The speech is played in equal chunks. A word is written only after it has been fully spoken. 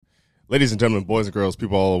Ladies and gentlemen, boys and girls,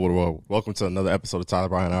 people all over the world, welcome to another episode of Tyler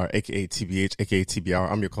Bryan Hour, a.k.a. TBH, a.k.a.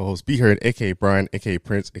 TBR. I'm your co-host, Be Heard, a.k.a. Brian, a.k.a.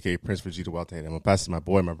 Prince, a.k.a. Prince Vegeta Weltate. I'm going to pass to my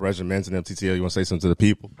boy, my brother, Manson MTTL. You want to say something to the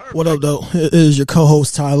people? What up, though? It is your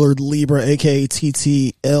co-host, Tyler Libra, a.k.a.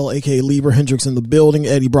 TTL, a.k.a. Libra Hendricks in the building,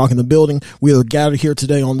 Eddie Brock in the building. We are gathered here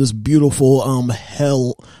today on this beautiful,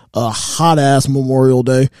 hot-ass Memorial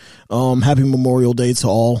Day. Happy Memorial Day to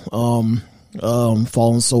all.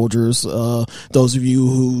 Fallen soldiers, those of you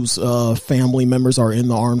whose family members are in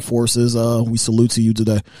the armed forces, we salute to you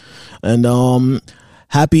today. And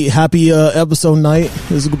happy episode night.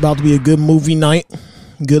 This is about to be a good movie night,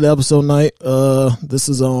 good episode night. This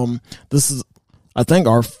is I think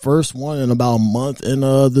our first one in about a month in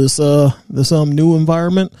this new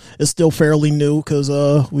environment. It's still fairly new because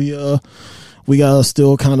we gotta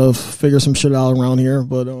still kind of figure some shit out around here,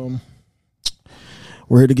 but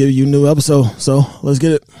we're here to give you a new episode, so let's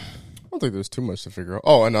get it. I don't think there's too much to figure out.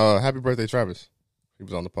 Oh, and happy birthday, Travis. He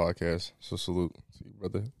was on the podcast, so salute to you,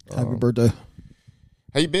 brother. Happy birthday.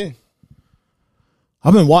 How you been?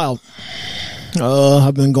 I've been wild.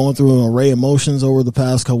 I've been going through an array of emotions over the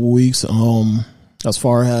past couple weeks. As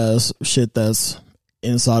far as shit that's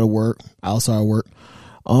inside of work, outside of work.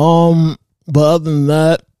 But other than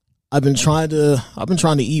that, I've been trying to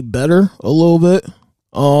eat better a little bit.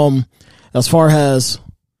 As far as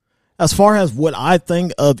what I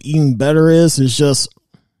think of eating better is just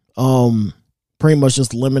pretty much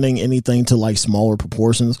just limiting anything to like smaller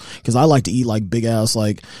proportions, because I like to eat like big ass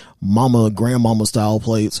like grandmama style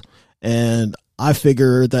plates, and I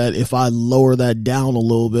figure that if I lower that down a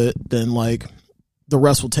little bit, then like the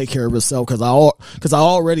rest will take care of itself, because I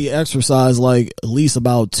already exercise like at least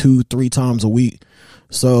about 2-3 times a week.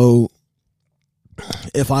 So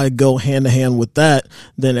if I go hand to hand with that,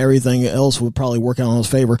 then everything else would probably work out in his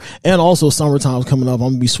favor. And also, summertime's coming up. I'm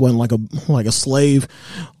gonna be sweating like a slave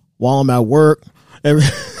while I'm at work. I'm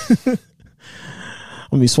gonna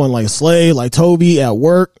be sweating like a slave, like Toby at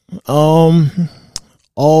work. All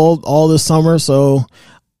this summer. So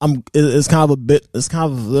it's kind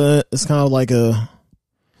of like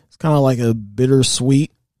a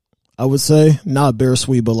bittersweet, I would say. Not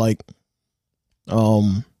bittersweet, but like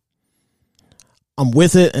I'm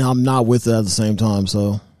with it and I'm not with it at the same time.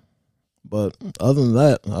 So, but other than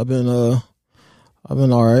that, I've been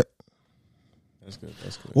all right. That's good.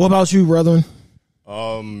 What about you, brethren?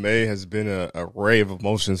 May has been an array of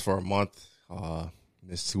emotions for a month.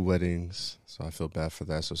 Missed 2 weddings, so I feel bad for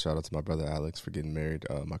that. So shout out to my brother Alex for getting married,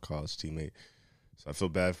 my college teammate. So I feel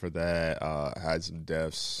bad for that. I had some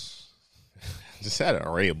deaths. Just had an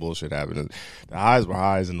array of bullshit happen. The highs were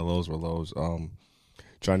highs and the lows were lows.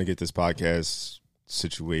 Trying to get this podcast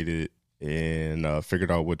situated and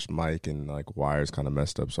figured out which mic and like wires kind of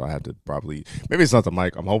messed up, so I had to maybe it's not the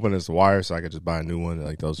mic. I'm hoping it's the wire, so I could just buy a new one.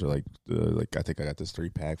 Like those are like I think I got this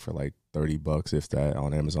 3-pack for like $30 if that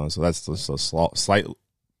on Amazon. So that's just a slight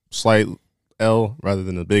L rather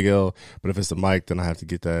than a big L. But if it's the mic, then I have to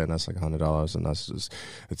get that, and that's like $100, and that's just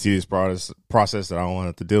a tedious process that I don't want to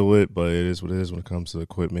have to deal with. But it is what it is when it comes to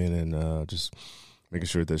equipment and just making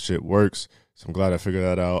sure that shit works. So I'm glad I figured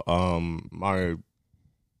that out. My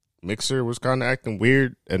mixer was kind of acting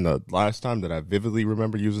weird, and the last time that I vividly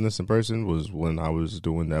remember using this in person was when I was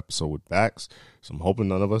doing the episode with Bax. So I'm hoping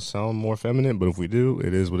none of us sound more feminine, but if we do,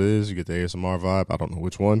 it is what it is. You get the ASMR vibe. I don't know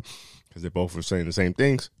which one, because they both were saying the same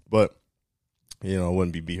things, but it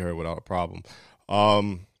wouldn't be heard without a problem.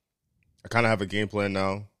 I kind of have a game plan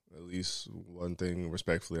now. At least one thing,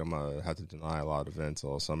 respectfully, I'm gonna have to deny a lot of events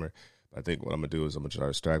all summer. I think what I'm going to do is I'm going to try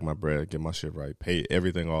to stack my bread, get my shit right, pay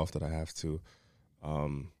everything off that I have to,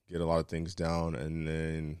 get a lot of things down, and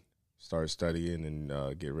then start studying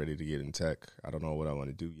and get ready to get in tech. I don't know what I want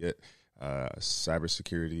to do yet.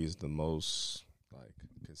 Cybersecurity is the most like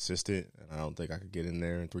consistent, and I don't think I could get in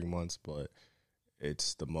there in 3 months, but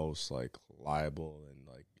it's the most like liable and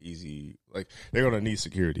like easy. Like they're going to need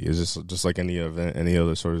security. It's just like any event, any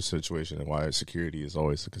other sort of situation, and why security is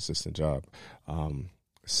always a consistent job.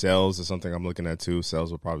 Sales is something I'm looking at too.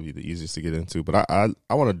 Sales will probably be the easiest to get into, but I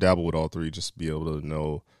want to dabble with all three, just to be able to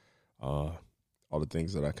know all the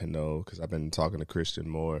things that I can know, because I've been talking to Christian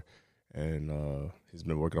more, and he's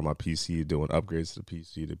been working on my PC, doing upgrades to the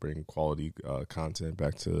PC to bring quality content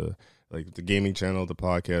back to like the gaming channel, the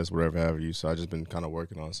podcast, whatever have you. So I just been kind of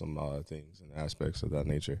working on some things and aspects of that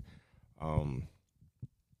nature.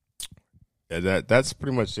 That's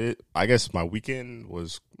pretty much it. I guess my weekend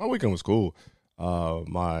was cool.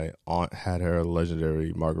 My aunt had her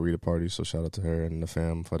legendary margarita party, so shout out to her and the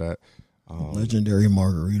fam for that. Legendary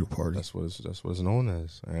margarita party. That's what it's known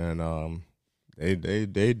as, and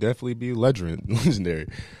they definitely be legendary.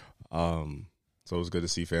 So So it was good to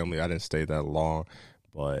see family. I didn't stay that long,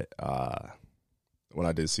 but when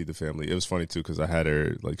I did see the family, it was funny too because I had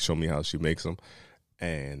her like show me how she makes them,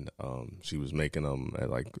 and she was making them at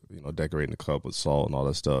like decorating the cup with salt and all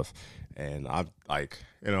that stuff. And I've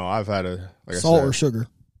I've had salt or sugar.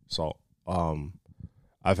 Salt.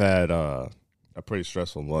 I've had a pretty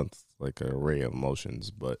stressful month, like an array of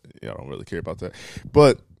emotions, but I don't really care about that.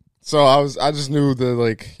 But so I just knew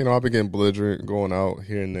that I've been getting belligerent, going out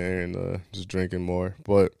here and there, and just drinking more.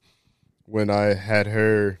 But when I had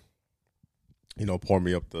her, pour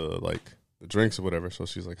me up the drinks or whatever, so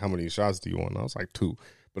she's like, "How many shots do you want?" And I was like, 2.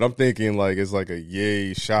 But I'm thinking it's like a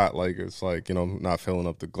yay shot, it's not filling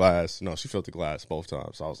up the glass. No, she filled the glass both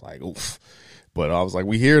times. So I was like, oof. But I was like,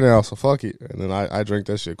 we here now, so fuck it. And then I drank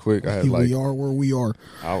that shit quick. I had we are where we are.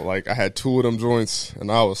 I had 2 of them joints, and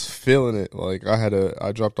I was feeling it.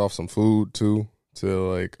 I dropped off some food too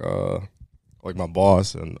to my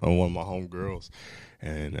boss and one of my homegirls.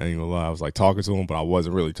 And I ain't gonna lie, I was talking to him, but I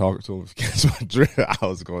wasn't really talking to him. If you catch my drift, I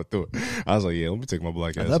was going through it. I was like, yeah, let me take my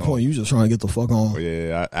black ass At that point, you just trying to get the fuck on. But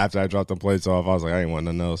yeah, after I dropped the plates off, I was like, I ain't want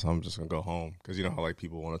nothing else. I'm just gonna go home because you know how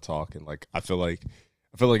people want to talk, and I feel like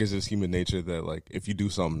it's just human nature that if you do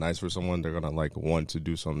something nice for someone, they're gonna want to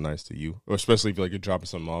do something nice to you, or especially if you're dropping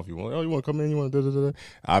something off, you want you want to come in, you want to da da da.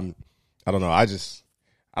 I don't know.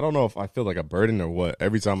 I don't know if I feel like a burden or what.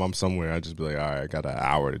 Every time I'm somewhere, I just be like, all right, I got an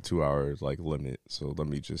hour to 2 hours limit, so let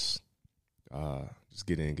me just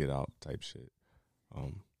get in, get out type shit. I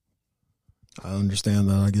understand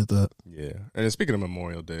that. I get that. Yeah. And then speaking of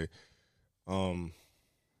Memorial Day, we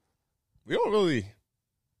don't really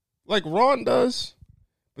Ron does,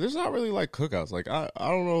 but there's not really cookouts. I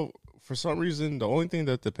don't know, for some reason the only thing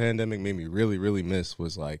that the pandemic made me really, really miss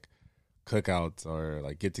was cookouts or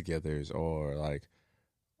get-togethers or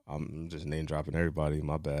I'm just name dropping everybody,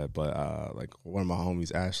 my bad. But one of my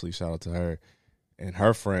homies, Ashley, shout out to her, and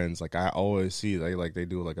her friends. I always see they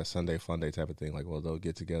do a Sunday fun day type of thing. They'll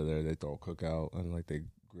get together, they throw a cookout, and they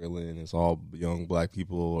grill in. It's all young black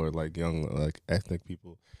people or young ethnic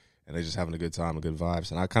people, and they just having a good time and good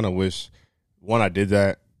vibes. And I kind of wish I did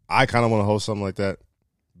that. I kind of want to host something like that,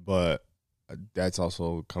 but that's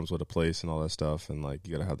also comes with a place and all that stuff, and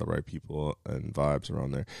you gotta have the right people and vibes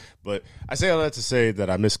around there. But I say all that to say that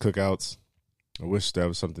I miss cookouts. I wish that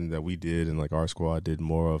was something that we did and our squad did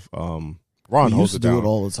more of. Ron holds it down. Do it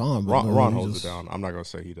all the time. Ron holds it down. I'm not gonna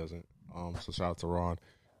say he doesn't. So shout out to Ron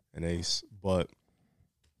and Ace. But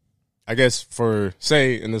I guess for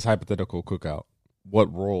say in this hypothetical cookout,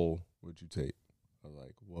 what role would you take? Or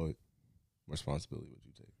what responsibility would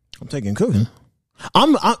you take? I'm taking cooking.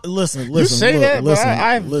 Listen. You say look, that, listen, but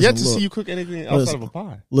I have listen, yet to look, see you cook anything outside of a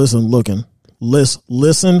pie. Listen and look.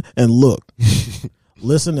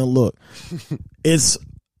 Listen and look. It's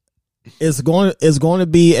going to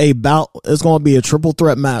be it's going to be a triple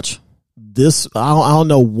threat match. I don't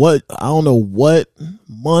know what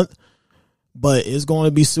month, but it's going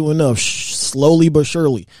to be soon enough. Slowly but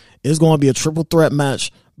surely, it's going to be a triple threat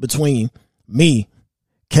match between me,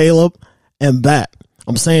 Caleb, and Bat.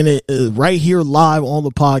 I'm saying it right here live on the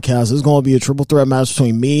podcast. It's going to be a triple threat match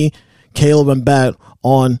between me, Caleb, and Bat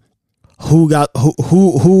on who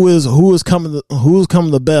is coming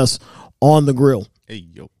the best on the grill. Hey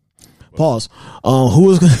yo. Pause.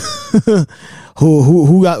 Who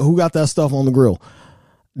got that stuff on the grill?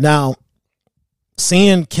 Now,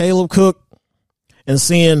 seeing Caleb cook and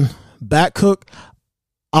seeing Bat cook,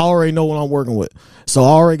 I already know what I'm working with. So I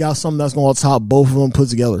already got something that's going to top both of them put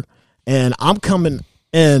together. And I'm coming,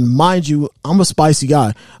 and mind you, I'm a spicy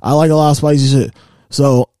guy. I like a lot of spicy shit.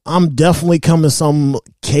 So I'm definitely coming some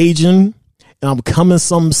Cajun, and I'm coming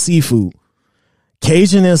some seafood.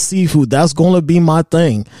 Cajun and seafood, that's going to be my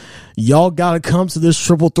thing. Y'all got to come to this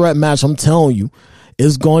triple threat match. I'm telling you,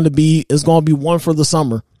 it's going to be one for the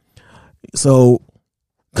summer. So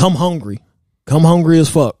come hungry as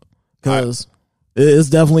fuck, because it's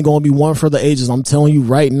definitely going to be one for the ages. I'm telling you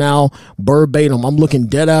right now, verbatim. I'm looking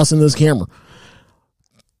dead ass in this camera.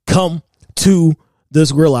 Come to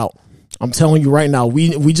this grill out. I'm telling you right now.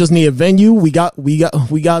 We just need a venue. We got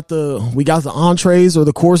the entrees or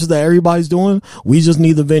the courses that everybody's doing. We just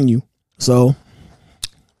need the venue. So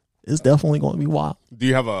it's definitely going to be wild. Do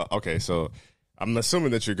you have okay? So I'm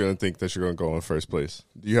assuming that you're going to think that you're going to go in first place.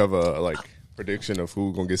 Do you have a prediction of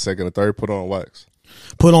who's going to get second or third? Put on wax.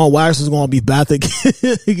 Put on wax is going to be Bat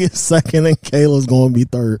that gets second, and Kayla's going to be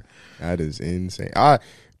third. That is insane.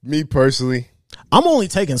 Me personally, I'm only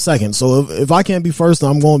taking second, so if I can't be first,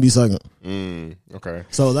 I'm going to be second. Okay.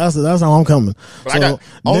 So that's how I'm coming. But so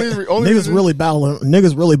niggas really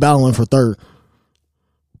battling for third.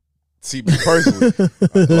 See, me personally,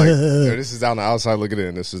 this is down the outside looking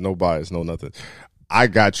in. This is no bias, no nothing. I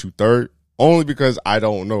got you third only because I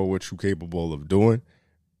don't know what you're capable of doing.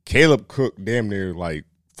 Caleb cooked damn near like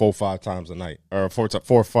 4 or 5 times a night, or 4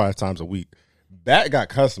 or 5 times a week. That got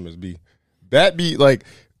customers, B. That be like,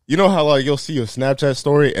 you know how like you'll see a Snapchat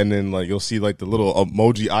story and then like you'll see like the little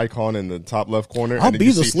emoji icon in the top left corner. I'll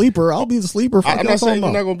be the sleeper. I'll be the sleeper. I'm not saying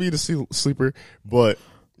you're not gonna be the sleeper, but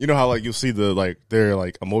you know how like you'll see the like their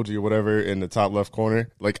like emoji or whatever in the top left corner.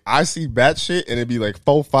 Like I see Bat shit and it'd be like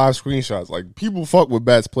 4 or 5 screenshots. Like people fuck with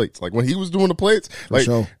Bat's plates. Like when he was doing the plates, like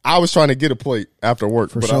sure. I was trying to get a plate after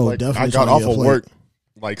work, but sure. I got off of work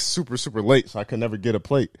like super late, so I could never get a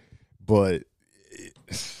plate. But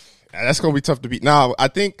that's gonna be tough to beat. Now I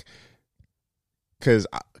think because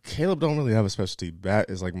Caleb don't really have a specialty. Bat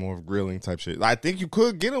is like more of grilling type shit. I think you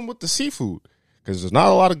could get him with the seafood. Because there's not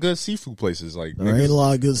a lot of good seafood places. Like there ain't a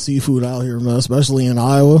lot of good seafood out here, man, especially in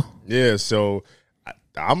Iowa. Yeah, so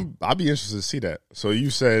I'll be interested to see that. So you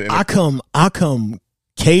said I come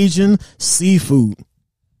Cajun seafood.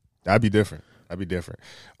 That'd be different.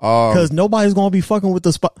 Because nobody's gonna be fucking with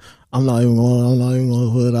the spot. I'm not even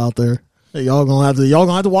gonna put it out there. Y'all gonna have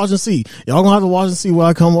to watch and see. Y'all gonna have to watch and see what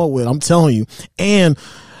I come up with. I'm telling you. And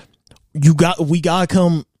we gotta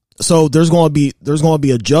come. So there's going to be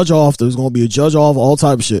a judge off. There's going to be a judge off, all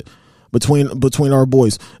type of shit between our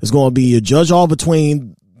boys. There's going to be a judge off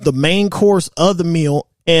between the main course of the meal,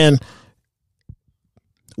 and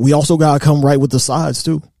we also got to come right with the sides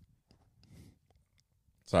too.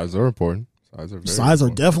 Sides are important. Sides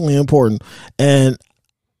are definitely important. And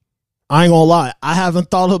I ain't gonna lie, I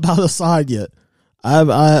haven't thought about a side yet.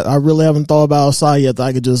 I really haven't thought about a side yet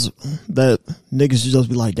that niggas should just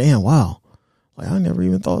be like, damn, wow. Like, I never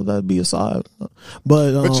even thought that'd be a side,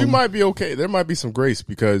 but you might be okay. There might be some grace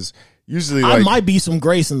because usually I might be some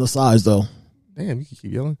grace in the sides though. Damn, you can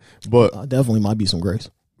keep yelling, but I definitely might be some grace.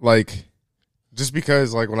 Like, just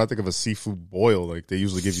because like when I think of a seafood boil, like they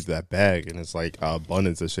usually give you that bag and it's like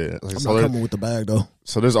abundance of shit. Like, I'm not coming with the bag though.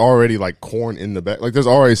 So there's already like corn in the bag. Like there's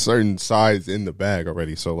already certain sides in the bag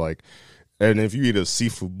already. So like, and if you eat a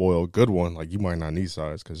seafood boil, good one, like you might not need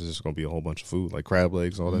sides because it's just gonna be a whole bunch of food, like crab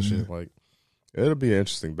legs, all that shit. Like. It'll be an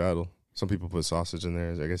interesting battle. Some people put sausage in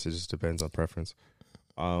there. I guess it just depends on preference.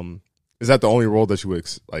 Is that the only role that you would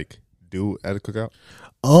do at a cookout?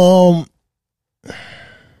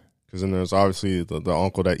 Because then there's obviously the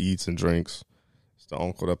uncle that eats and drinks. It's the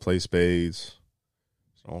uncle that plays spades.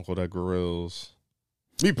 It's the uncle that grills.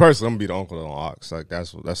 Me personally, I'm gonna be the uncle that on ox. Like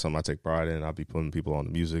that's something I take pride in. I'll be putting people on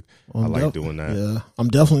the music. I like doing that. Yeah, I'm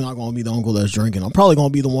definitely not gonna be the uncle that's drinking. I'm probably gonna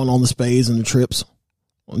be the one on the spades and the trips,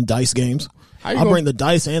 on dice games. I'll bring the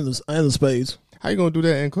dice and the spades. How you gonna do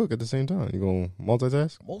that and cook at the same time? You gonna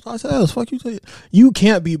multitask? Multitask? Fuck you. You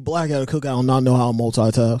can't be black at a cookout and not know how to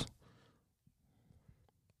multitask.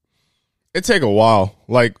 It take a while,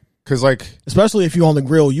 cause especially if you on the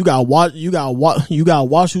grill, you gotta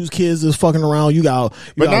watch whose kids is fucking around. You gotta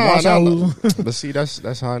watch out. But see,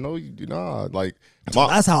 that's how I know you do not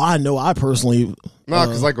that's how I know. I personally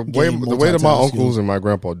cause like the way that my uncles and my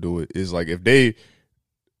grandpa do it is like if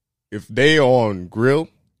they on grill,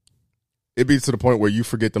 it be to the point where you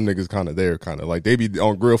forget them niggas kind of like they be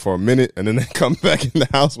on grill for a minute and then they come back in the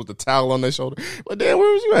house with the towel on their shoulder. But damn,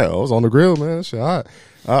 where was you at? I was on the grill, man. Shit hot.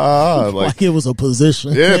 Like it was a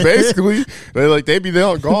position. Yeah, basically they be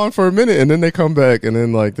there gone for a minute and then they come back and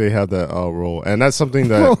then like they have that roll, and that's something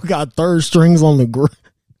that bro got third strings on the grill,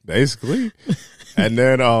 basically. And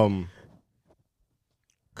then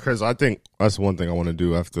because I think that's one thing I want to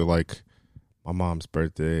do after like my mom's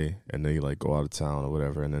birthday and they like go out of town or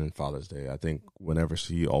whatever, and then Father's Day. I think whenever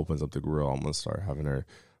she opens up the grill, I'm gonna start having her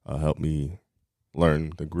help me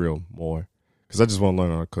learn the grill more. Because I just want to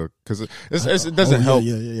learn how to cook. Because it doesn't help.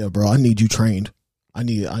 Yeah, bro. I need you trained. I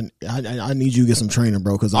need you to get some training,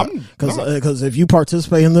 bro. Because if you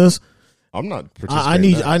participate in this, I'm not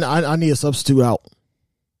participating. I need a substitute out.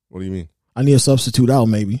 What do you mean? I need a substitute out,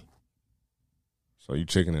 maybe. So you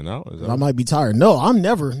chickening out? I might be tired. No, I'm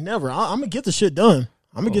never. I'm gonna get the shit done.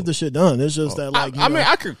 Get the shit done. It's just that, like, I mean,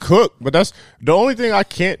 I could cook, but that's the only thing I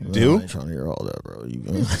can't do. I ain't trying to hear all that, bro.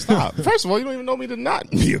 Stop. First of all, you don't even know me to not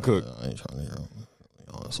be a cook. I ain't trying to hear,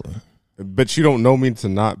 honestly. But you don't know me to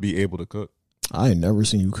not be able to cook. I ain't never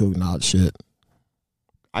seen you cook not shit.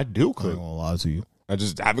 I do cook. I ain't gonna lie to you. I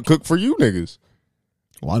just haven't cooked for you niggas.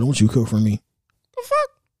 Why don't you cook for me? The fuck?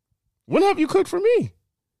 When have you cooked for me?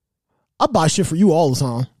 I buy shit for you all the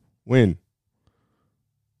time. When?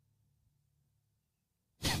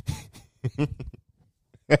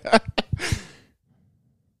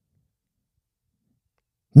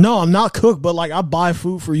 No, I'm not cooked, but like I buy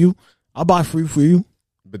food for you. I buy food for you.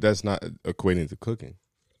 But that's not equating to cooking.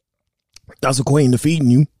 That's equating to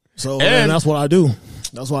feeding you. So And- and that's what I do.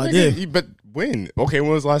 That's what I did. But when? Okay,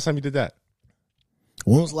 when was the last time you did that?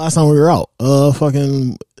 When was the last time we were out?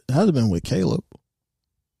 Fucking, it had to have been with Caleb.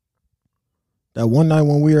 That one night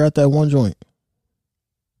when we were at that one joint.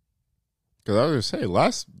 Because I was gonna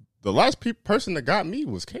say the last person that got me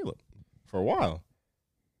was Caleb for a while.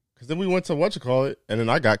 Because then we went to whatchamacallit, and then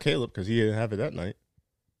I got Caleb because he didn't have it that night.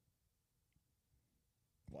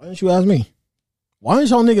 Why didn't you ask me? Why didn't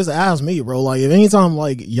y'all niggas ask me, bro? Like, if anytime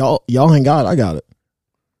like y'all ain't got it, I got it.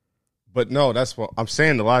 But no, that's what I'm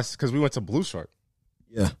saying. The last, because we went to Blue Shark.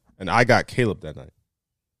 Yeah. And I got Caleb that night.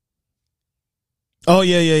 Oh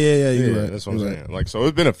yeah. You're right. That's what I'm You're saying. Like, so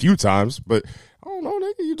it's been a few times, but I don't know,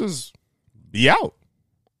 nigga. You just be out.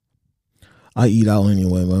 I eat out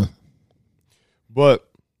anyway, man. But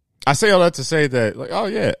I say all that to say that, like, oh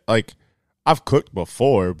yeah, like I've cooked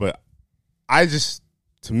before, but I just,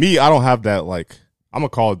 to me, I don't have that, like, I'm gonna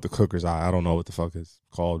call it the cooker's eye. I don't know what the fuck it's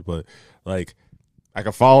called, but like I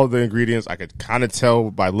could follow the ingredients. I could kind of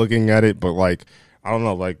tell by looking at it, but like I don't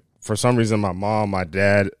know, like for some reason, my mom, my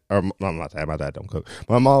dad, or no, my dad don't cook.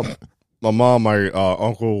 My mom, my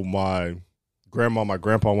uncle, my grandma, my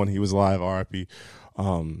grandpa when he was alive, R.I.P.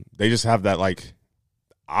 They just have that like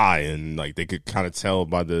eye, and like they could kind of tell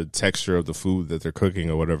by the texture of the food that they're cooking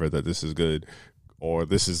or whatever that this is good, or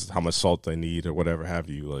this is how much salt they need or whatever have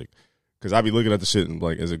you. Like, because I be looking at the shit and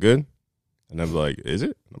like, is it good? And I'm like, is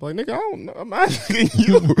it? I'm like, nigga, I don't know. I'm asking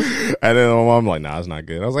you. And then my mom like, nah, it's not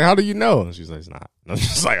good. I was like, how do you know? And she's like, it's not. And I'm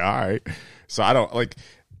just like, all right. So I don't like,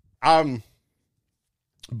 I'm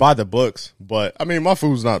by the books, but I mean, my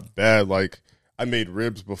food's not bad. Like, I made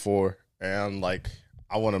ribs before, and like,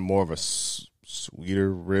 I wanted more of a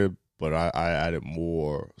sweeter rib, but I added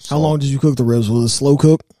more salt. How long did you cook the ribs? Was it slow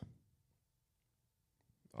cook?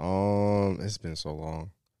 It's been so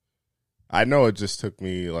long. I know it just took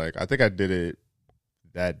me, like, I think I did it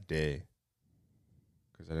that day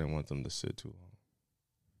because I didn't want them to sit too long.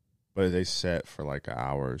 But they sat for like an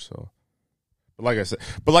hour or so. But like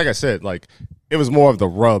I said, like, it was more of the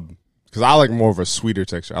rub because I like more of a sweeter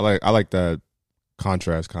texture. I like that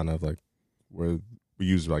contrast, kind of like where we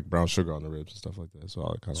use like brown sugar on the ribs and stuff like that. So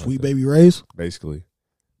I kind of Sweet Baby Ray's? basically.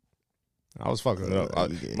 I was fucking it up.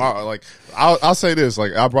 I'll say this,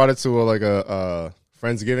 like, I brought it to a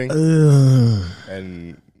Friendsgiving,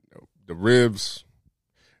 and the ribs,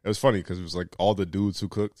 it was funny because it was like all the dudes who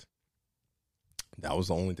cooked, that was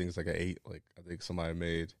the only things like I ate. Like, I think somebody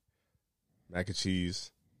made mac and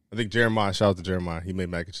cheese. I think Jeremiah, shout out to Jeremiah, he made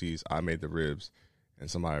mac and cheese. I made the ribs, and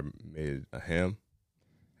somebody made a ham,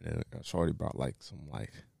 and then Shorty brought like some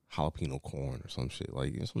like jalapeno corn or some shit,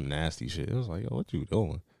 like some nasty shit. It was like, yo, what you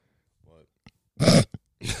doing? But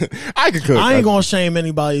I could cook. I ain't gonna shame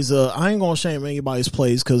anybody's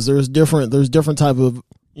place because there's different type of,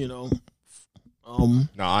 you know,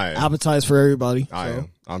 appetites for everybody.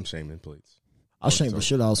 I'm shaming plates. I'll shame the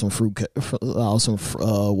shit out of some fruit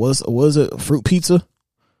what is it, fruit pizza.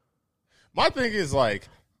 My thing is like,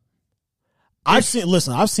 I've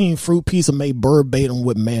seen fruit pizza made verbatim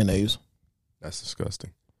with mayonnaise. That's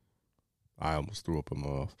disgusting. I almost threw up in my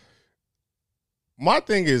mouth. My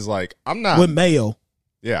thing is like, I'm not with mayo.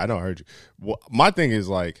 Yeah, I know. I heard you. Well, my thing is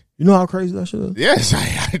like, you know how crazy that shit is? Yes,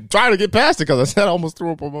 I tried to get past it because I said I almost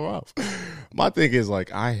threw up in my mouth. My thing is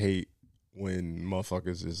like, I hate when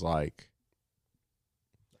motherfuckers is like,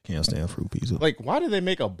 can't stand fruit pizza. Like, why do they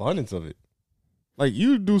make abundance of it? Like,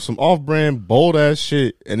 you do some off-brand, bold-ass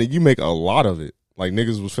shit, and then you make a lot of it. Like,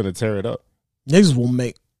 niggas was finna tear it up. Niggas will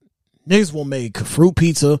make fruit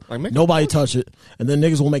pizza, like, nobody touch it, and then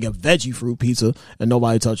niggas will make a veggie fruit pizza, and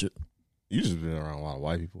nobody touch it. You just been around a lot of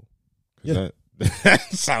white people. Yeah. That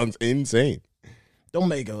sounds insane. Don't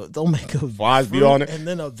make a flies be on it, and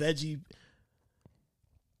then a veggie.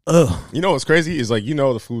 You know what's crazy is like, you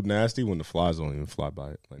know, the food nasty when the flies don't even fly by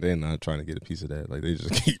it. Like, they're not trying to get a piece of that. Like, they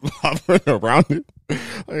just keep hovering around it.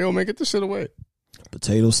 Like, yo, man, get this shit away.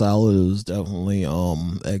 Potato salad is definitely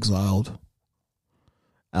exiled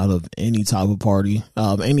out of any type of party,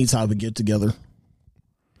 any type of get together.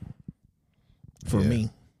 For me,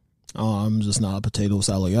 I'm just not a potato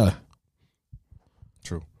salad guy.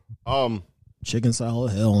 True. Chicken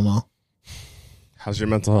salad, hell no. How's your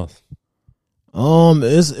mental health? I'm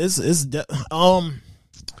gonna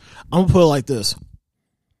put it like this.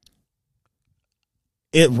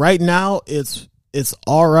 Right now it's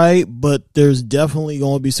all right, but there's definitely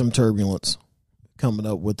going to be some turbulence coming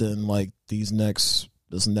up within like this next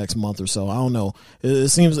month or so. I don't know. It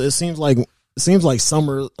seems like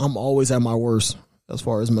summer. I'm always at my worst as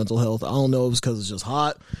far as mental health. I don't know if it's because it's just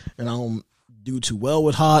hot and I don't do too well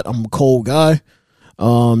with hot. I'm a cold guy.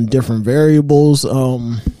 Different variables.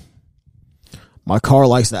 My car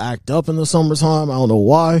likes to act up in the summertime. I don't know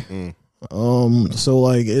why. So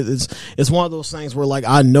like it's one of those things where like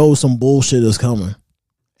I know some bullshit is coming,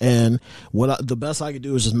 and the best I could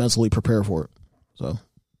do is just mentally prepare for it. So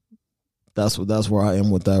that's where I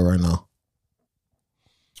am with that right now.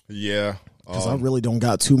 Yeah, because I really don't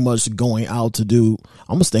got too much going out to do.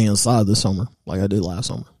 I'm gonna stay inside this summer like I did last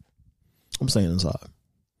summer. I'm staying inside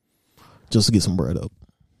just to get some bread up.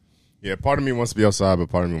 Yeah, part of me wants to be outside, but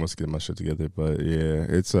part of me wants to get my shit together. But yeah,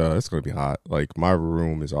 it's gonna be hot. Like my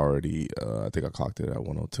room is already, I think I clocked it at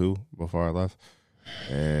 102 before I left,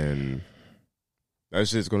 and that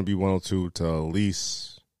shit's gonna be 102 to at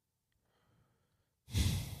least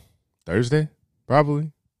Thursday,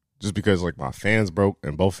 probably, just because like my fans broke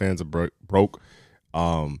and both fans are broke.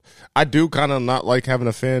 I do kind of not like having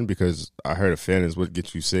a fan because I heard a fan is what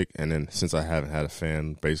gets you sick, and then since I haven't had a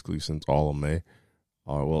fan basically since all of May.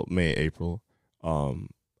 May, April. I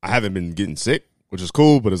haven't been getting sick, which is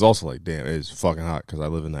cool, but it's also like, damn, it's fucking hot because I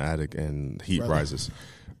live in the attic and heat rises.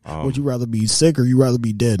 Would you rather be sick or you rather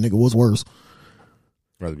be dead, nigga? What's worse?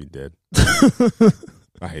 Rather be dead.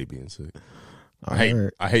 I hate being sick. I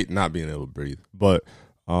hate not being able to breathe. But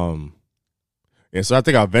yeah, so I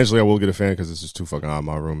think eventually I will get a fan because it's just too fucking hot in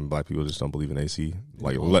my room. And black people just don't believe in AC.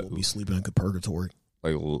 Like we'll be sleeping in purgatory.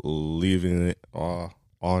 Like leaving it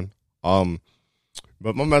on.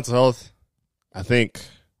 But my mental health, I think,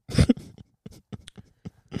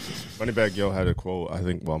 Moneybagg Yo had a quote. I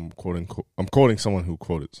think, well, I'm quoting someone who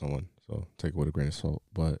quoted someone, so take it with a grain of salt.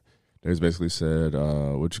 But they basically said,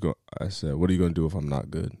 I said, what are you gonna do if I'm not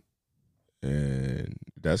good? And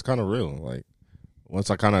that's kind of real. Like, once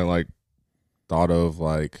I kind of like thought of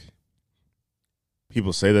like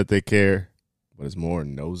people say that they care, but it's more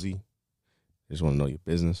nosy. They just want to know your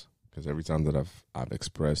business. Because every time that I've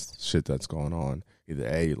expressed shit that's going on, either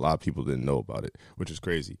A, a lot of people didn't know about it, which is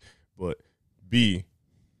crazy. But B,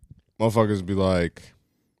 motherfuckers be like,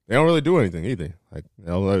 they don't really do anything either. Like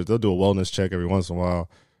they'll do a wellness check every once in a while,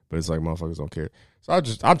 but it's like motherfuckers don't care. So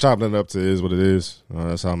I'm chopping it up to it is what it is.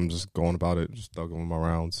 That's how I'm just going about it, just thugging with my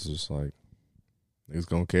rounds. It's just like niggas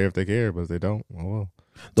gonna care if they care, but if they don't, oh well.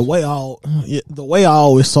 The way I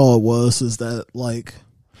always saw it is that like,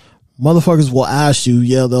 motherfuckers will ask you,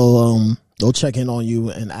 yeah, they'll check in on you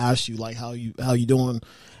and ask you like how you doing,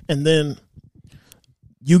 and then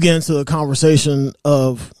you get into a conversation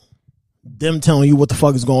of them telling you what the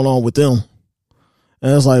fuck is going on with them,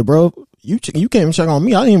 and it's like, bro, you came and check on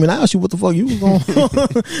me. I didn't even ask you what the fuck you was going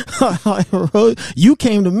on. You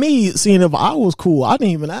came to me seeing if I was cool. I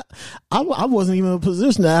didn't even I wasn't even in a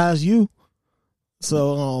position to ask you.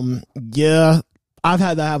 So yeah, I've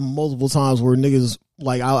had that happen multiple times where niggas.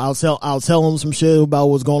 Like I'll tell them some shit about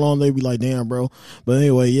what's going on. They be like, "Damn, bro." But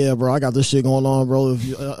anyway, yeah, bro, I got this shit going on, bro.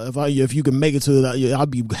 If you can make it to that, I'd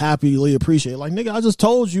be happily appreciate. Like, nigga, I just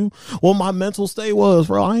told you what my mental state was,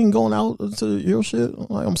 bro. I ain't going out to your shit.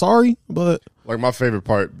 Like, I'm sorry, but like my favorite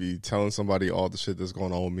part be telling somebody all the shit that's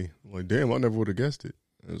going on with me. I'm like, damn, I never would have guessed it.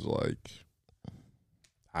 It's like,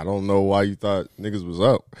 I don't know why you thought niggas was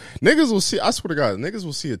up. Niggas will see. I swear to God, niggas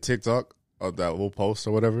will see a TikTok of that little post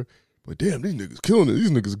or whatever. But damn, these niggas killing it. These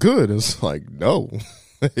niggas good. And it's like, no.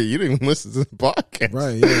 You didn't even listen to the podcast.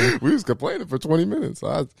 Right, yeah. We was complaining for 20 minutes.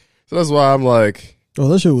 So that's why I'm like. Oh,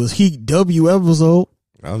 that shit was Heat W episode.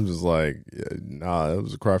 I'm just like, yeah, nah, it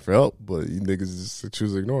was a cry for help, but you niggas just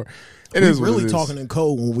choose to ignore. It we is really talking in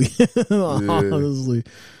code when we, honestly.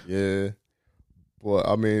 Yeah. Well,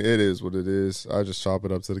 I mean, it is what it is. I just chop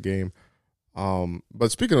it up to the game.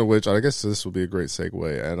 But speaking of which, I guess this will be a great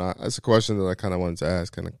segue, and it's a question that I kind of wanted to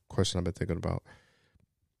ask, and a question I've been thinking about.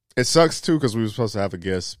 It sucks too because we were supposed to have a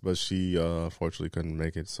guest, but she unfortunately couldn't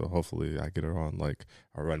make it. So hopefully, I get her on like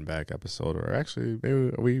a run back episode, or actually,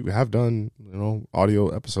 maybe we have done audio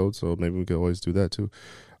episodes, so maybe we could always do that too.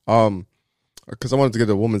 Because I wanted to get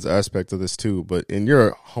a woman's aspect of this too. But in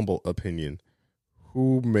your humble opinion,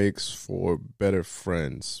 who makes for better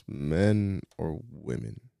friends, men or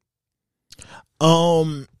women?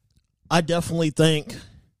 I definitely think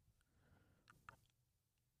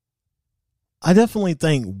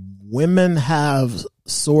women have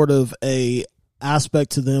sort of a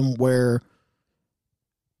aspect to them where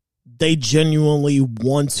they genuinely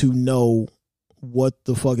want to know what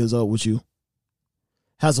the fuck is up with you,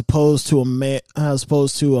 as opposed to a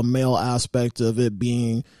male aspect of it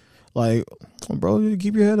being like, bro, you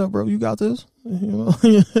keep your head up, bro. You got this.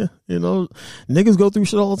 Niggas go through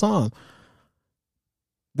shit all the time.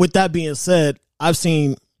 With that being said, I've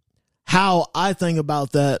seen how I think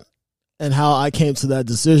about that and how I came to that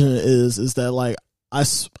decision is that like I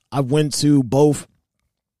went to both.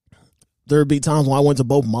 There'd be times when I went to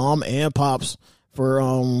both mom and pops for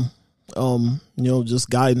just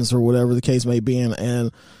guidance or whatever the case may be.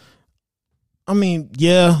 And I mean,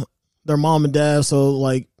 yeah, they're mom and dad, so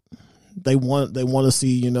like they want to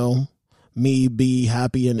see, me be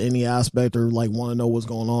happy in any aspect or like want to know what's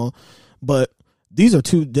going on. But these are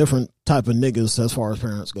two different type of niggas as far as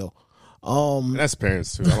parents go. And that's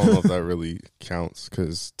parents too. I don't know if that really counts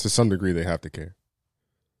because to some degree they have to care.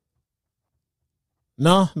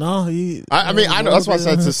 No. I mean, I know that's why I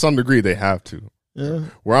said to some degree they have to. Yeah.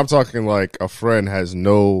 Where I'm talking like a friend has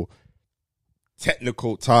no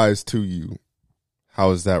technical ties to you.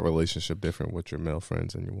 How is that relationship different with your male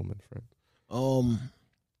friends and your woman friend?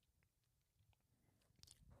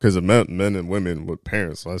 Because of men and women with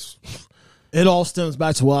parents, it all stems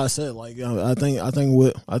back to what I said. Like I think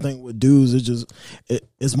with dudes,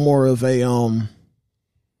 it's more of a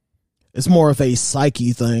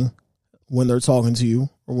psyche thing when they're talking to you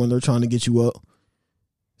or when they're trying to get you up.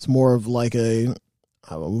 It's more of like I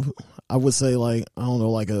would say like, I don't know,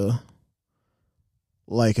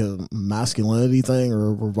 like a masculinity thing or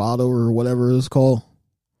a bravado or whatever it's called,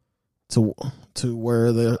 to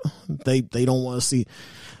where they don't want to see.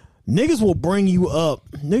 Niggas will bring you up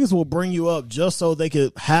just so they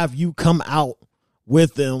could have you come out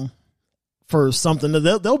with them for something.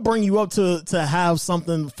 They'll bring you up to have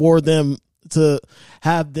something for them, to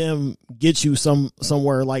have them get you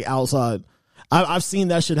somewhere like outside. I've seen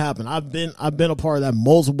that shit happen. I've been a part of that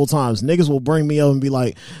multiple times. Niggas will bring me up and be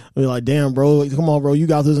like, damn, bro, come on, bro, you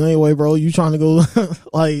got this anyway, bro. You trying to go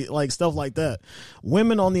like stuff like that.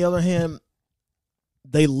 Women, on the other hand,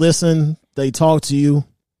 they listen, they talk to you.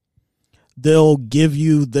 They'll give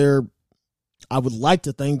you I would like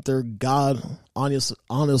to think, their God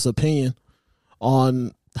honest opinion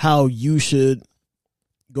on how you should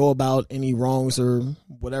go about any wrongs or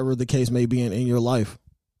whatever the case may be in your life.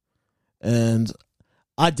 And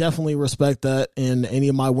I definitely respect that in any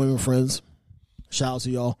of my women friends. Shout out to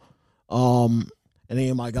y'all. And any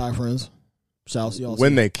of my guy friends. Shout out to y'all.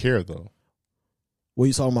 When they care, though. What are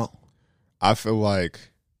you talking about? I feel like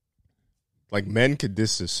men could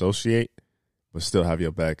disassociate, but still have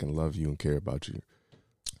your back and love you and care about you.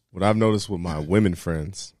 What I've noticed with my women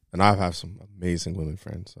friends, and I have some amazing women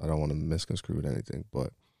friends, I don't want to misconstrue anything,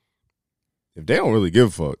 but if they don't really give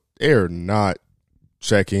a fuck, they're not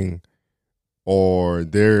checking, or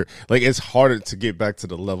they're like, it's harder to get back to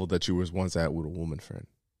the level that you was once at with a woman friend.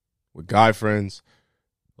 With guy friends,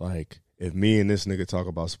 like if me and this nigga talk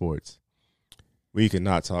about sports, we can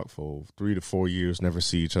not talk for 3 to 4 years, never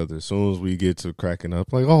see each other. As soon as we get to cracking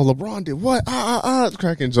up, like, oh, LeBron did what?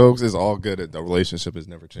 Cracking jokes is all good. The relationship has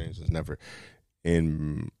never changed. It's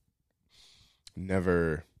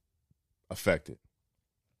never affected.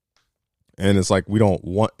 And it's like we don't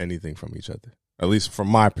want anything from each other, at least from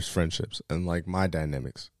my friendships and like my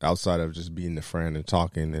dynamics, outside of just being the friend and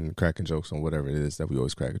talking and cracking jokes on whatever it is that we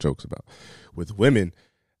always crack jokes about. With women,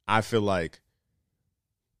 I feel like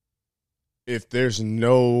if there's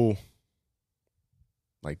no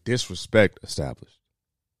like disrespect established,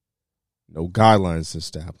 no guidelines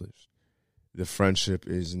established, the friendship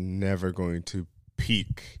is never going to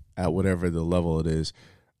peak at whatever the level it is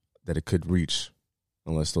that it could reach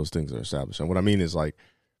unless those things are established. And what I mean is, like,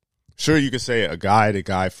 sure, you could say a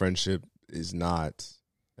guy-to-guy friendship is not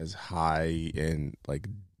as high and like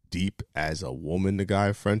deep as a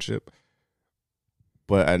woman-to-guy friendship,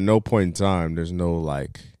 but at no point in time there's no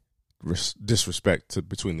like disrespect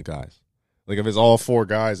between the guys. Like if it's all 4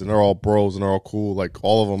 guys and they're all bros and they're all cool, like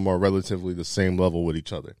all of them are relatively the same level with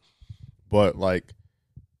each other. But like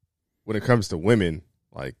when it comes to women,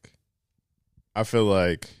 like I feel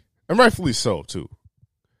like, and rightfully so too,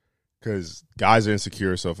 because guys are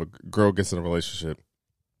insecure. So if a girl gets in a relationship,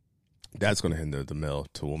 that's going to hinder the male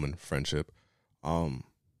to woman friendship.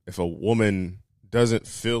 If a woman doesn't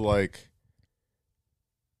feel like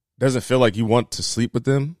you want to sleep with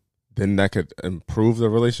them, then that could improve the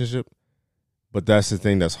relationship. But that's the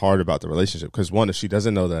thing that's hard about the relationship. Because one, if she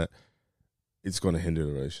doesn't know that, it's going to hinder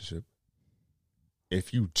the relationship.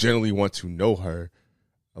 If you generally want to know her,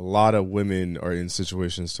 a lot of women are in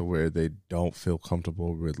situations to where they don't feel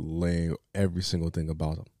comfortable relaying every single thing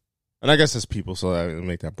about them. And I guess it's people, so I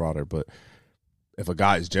make that broader. But if a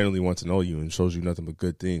guy is generally wants to know you and shows you nothing but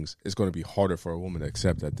good things, it's going to be harder for a woman to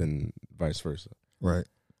accept that than vice versa. Right.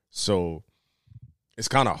 So it's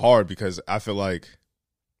kind of hard because I feel like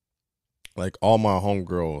all my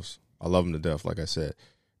homegirls, I love them to death, like I said.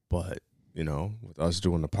 But, you know, with us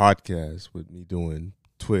doing the podcast, with me doing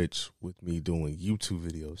Twitch, with me doing YouTube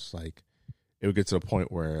videos, like it would get to the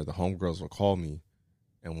point where the homegirls will call me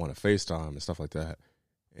and want to FaceTime and stuff like that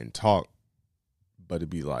and talk. But it'd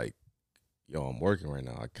be like, yo, I'm working right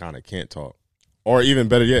now. I kind of can't talk. Or even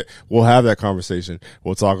better yet, we'll have that conversation.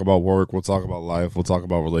 We'll talk about work. We'll talk about life. We'll talk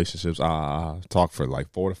about relationships. Talk for like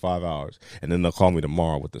 4 to 5 hours. And then they'll call me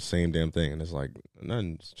tomorrow with the same damn thing. And it's like,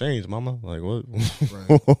 nothing's changed, mama. Like, what, right.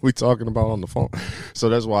 What are we talking about on the phone? So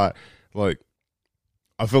that's why, like,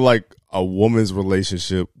 I feel like a woman's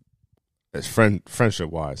relationship, as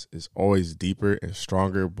friendship-wise, is always deeper and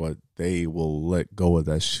stronger, but they will let go of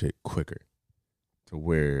that shit quicker. To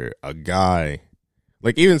where a guy...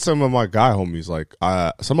 Like, even some of my guy homies, like,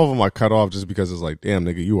 some of them I cut off just because it's like, damn,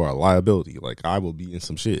 nigga, you are a liability. Like, I will be in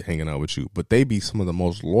some shit hanging out with you. But they be some of the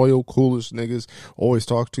most loyal, coolest niggas, always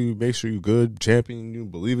talk to you, make sure you good, champion you,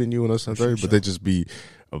 believe in you, and this and third, but they just be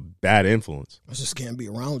a bad influence. I just can't be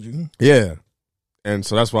around you. Yeah. And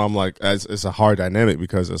so that's why I'm like, it's a hard dynamic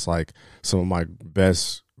because it's like some of my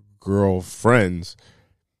best girlfriends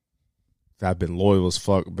that have been loyal as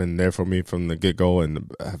fuck, been there for me from the get-go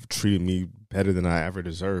and have treated me better than I ever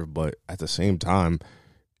deserved. But at the same time,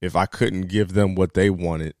 if I couldn't give them what they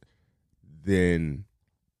wanted, then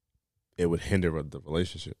it would hinder the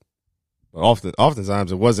relationship. But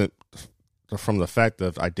oftentimes it wasn't from the fact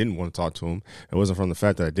that I didn't want to talk to them. It wasn't from the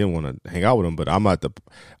fact that I didn't want to hang out with them. But I'm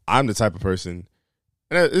the type of person,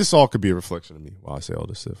 and this all could be a reflection of me while I say all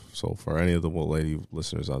this stuff. So for any of the old lady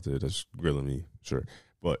listeners out there that's grilling me, sure.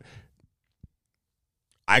 But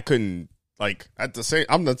I couldn't, like, I'm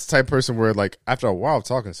the type of person where, like, after a while of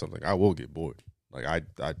talking something, I will get bored. Like, I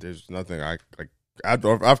there's nothing,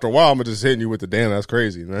 after a while, I'm just hitting you with the damn, that's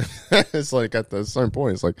crazy, man. It's like, at a certain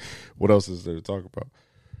point, it's like, what else is there to talk about?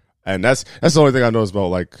 And that's the only thing I know is about,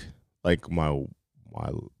 like my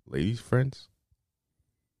lady friends.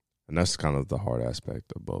 And that's kind of the hard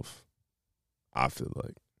aspect of both, I feel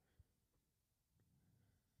like.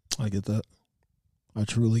 I get that. I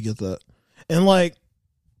truly get that. And, like,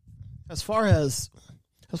 As far as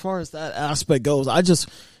that aspect goes,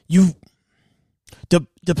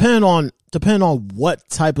 depend on what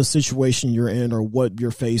type of situation you're in or what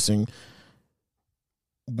you're facing.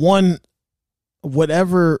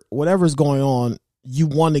 Whatever's going on, you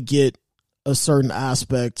want to get a certain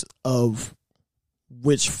aspect of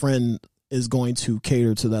which friend is going to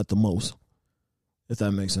cater to that the most, if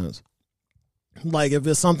that makes sense. Like, if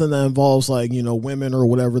it's something that involves, like, you know, women or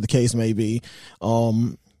whatever the case may be,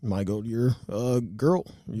 you might go to your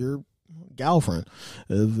your gal friend.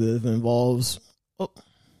 If it involves,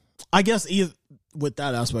 I guess either with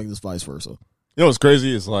that aspect, it's vice versa. You know what's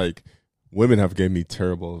crazy is, like, women have gave me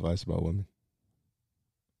terrible advice about women.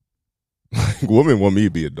 Women want me to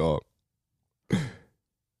be a dog.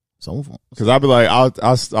 Some of them, because I'll be like, I'll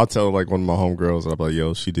tell, like, one of my homegirls, I'll be like,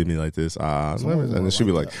 yo, she did me like this. And then she'll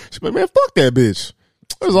be like, man, fuck that bitch.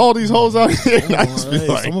 There's all these hoes out here. And I just be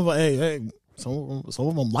like, some of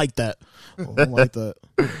them like that. Some of them like that.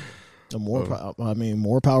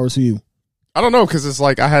 More power to you. I don't know, because it's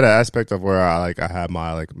like I had an aspect of where I had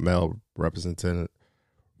my, like, male representative,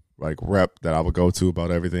 like, rep that I would go to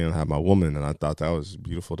about everything, and have my woman, and I thought that was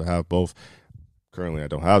beautiful to have both. Currently, I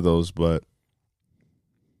don't have those, but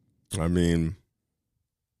I mean,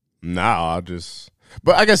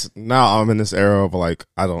 but I guess now I'm in this era of, like,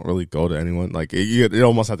 I don't really go to anyone. Like, it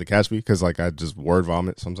almost have to catch me because, like, I just word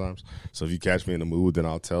vomit sometimes. So if you catch me in the mood, then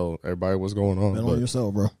I'll tell everybody what's going on. Bet on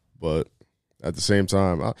yourself, bro. But at the same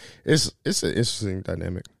time, it's an interesting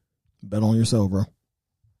dynamic. Bet on yourself, bro.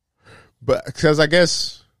 But because I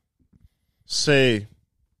guess, say,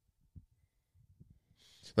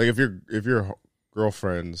 like, if your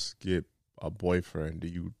girlfriends get a boyfriend, do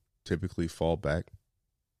you typically fall back?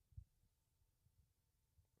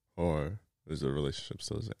 Or is the relationship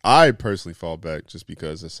still the same? I personally fall back just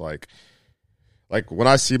because it's like when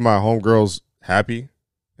I see my homegirls happy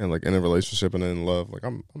and, like, in a relationship and in love, like,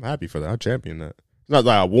 I'm happy for that. I champion that. It's not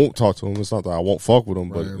that I won't talk to them. It's not that I won't fuck with them,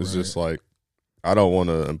 but it's just like I don't want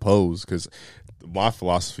to impose, because my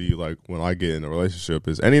philosophy, like, when I get in a relationship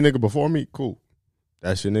is any nigga before me, cool.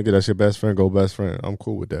 That's your nigga. That's your best friend. Go best friend. I'm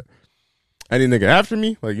cool with that. Any nigga after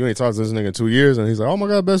me, like, you ain't talked to this nigga in 2 years, and he's like, oh my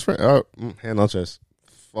God, best friend. Hand on chest.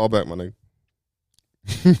 Fall back, my nigga.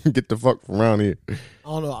 Get the fuck from around here. I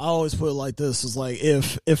don't know. I always put it like this: it's like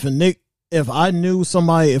if I knew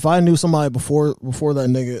somebody before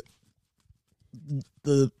that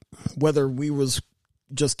nigga, whether we was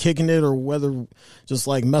just kicking it or whether just,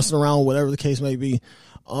 like, messing around, whatever the case may be,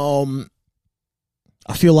 I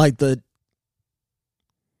feel like that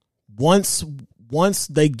once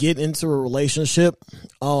they get into a relationship,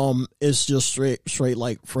 it's just straight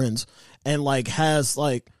like friends, and, like, has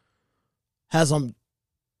the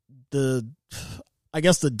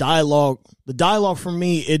dialogue for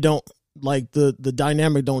me, it don't like the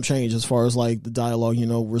dynamic don't change as far as like the dialogue. You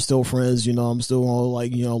know, we're still friends. You know, I'm still gonna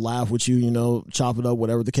like, you know, laugh with you. You know, chop it up,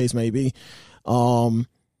 whatever the case may be. And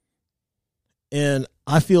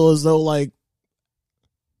I feel as though like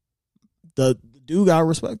the dude gotta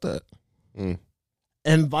respect that,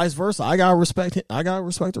 and vice versa. I gotta respect it. I gotta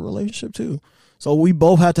respect the relationship too. So we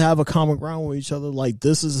both have to have a common ground with each other. Like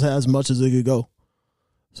this is as much as it could go.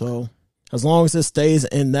 So as long as it stays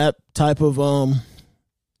in that type of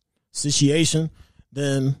situation,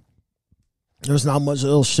 then there's not much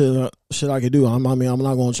else shit I could do. I mean, I'm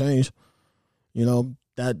not gonna change. You know,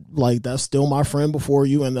 that's still my friend before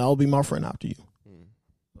you, and that'll be my friend after you.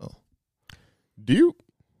 So. Do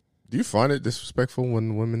you find it disrespectful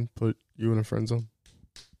when women put you in a friend zone?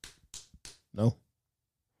 No.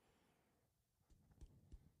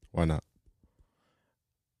 Why not?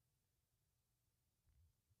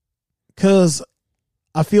 Because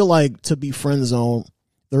I feel like to be friend zone,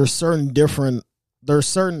 there's certain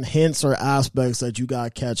hints or aspects that you got to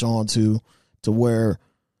catch on to where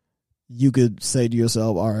you could say to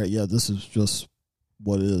yourself, all right, yeah, this is just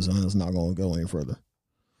what it is, and it's not going to go any further.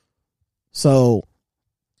 So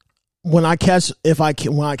when I catch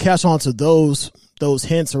on to those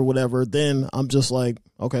hints or whatever, then I'm just like,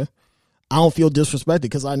 okay, I don't feel disrespected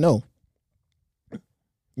because I know,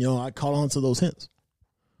 you know, I caught on to those hints.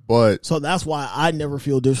 But so that's why I never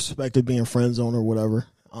feel disrespected being friend zone or whatever.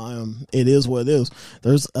 It is what it is.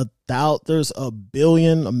 There's a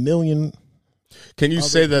million. Can you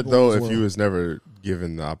say that though if you was never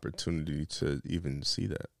given the opportunity to even see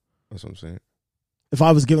that? That's what I'm saying. If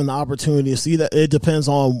I was given the opportunity to see that, it depends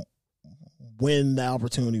on when the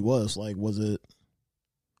opportunity was. Like, was it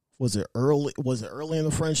early? Was it early in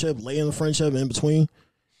the friendship, late in the friendship, in between?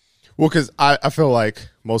 Well, because I feel like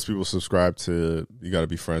most people subscribe to you got to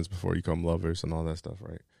be friends before you become lovers and all that stuff,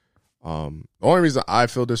 right? The only reason I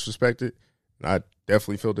feel disrespected, and I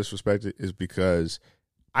definitely feel disrespected, is because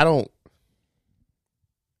I don't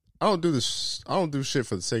do this. I don't do shit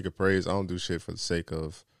for the sake of praise. I don't do shit for the sake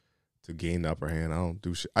of to gain the upper hand. I don't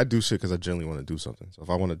do shit. I do shit because I genuinely want to do something. So if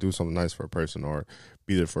I want to do something nice for a person or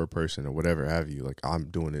be there for a person or whatever have you, like I'm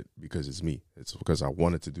doing it because it's me. It's because I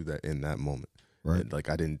wanted to do that in that moment. Right. And, like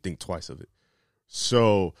I didn't think twice of it.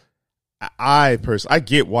 So I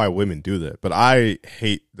get why women do that, but I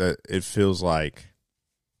hate that it feels like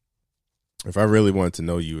if I really wanted to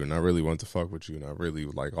know you and I really wanted to fuck with you and I really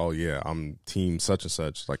like, oh yeah, I'm team such and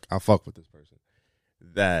such, like I fuck with this person.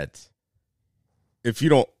 That if you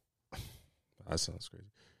don't, that sounds crazy.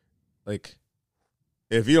 Like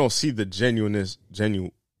if you don't see the genuineness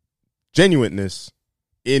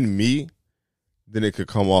in me, then it could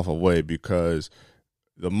come off a way because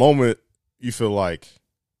the moment you feel like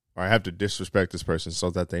I have to disrespect this person so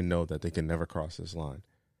that they know that they can never cross this line.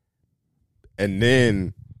 And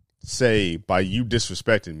then say by you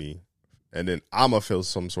disrespecting me, and then I'm going to feel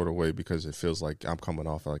some sort of way because it feels like I'm coming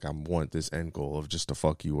off like I want this end goal of just to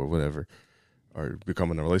fuck you or whatever, or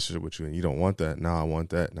become in a relationship with you, and you don't want that. Now I want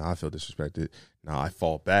that. Now I feel disrespected. Now I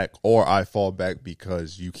fall back, or I fall back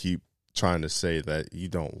because you keep trying to say that you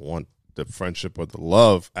don't want the friendship or the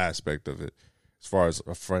love aspect of it as far as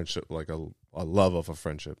a friendship, like a love of a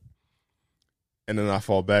friendship. And then I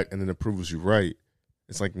fall back and then it proves you right.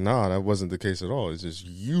 It's like, nah, that wasn't the case at all. It's just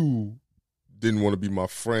you didn't want to be my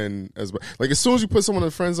friend like as soon as you put someone in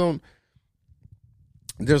the friend zone,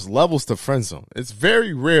 there's levels to friend zone. It's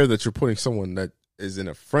very rare that you're putting someone that is in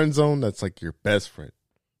a friend zone that's like your best friend.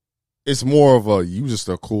 It's more of you just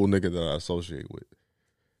a cool nigga that I associate with.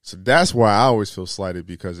 So that's why I always feel slighted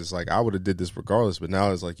because it's like I would have did this regardless, but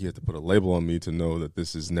now it's like you have to put a label on me to know that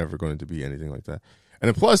this is never going to be anything like that. And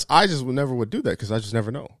then plus, I just would do that because I just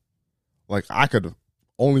never know. Like I could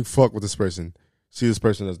only fuck with this person, see this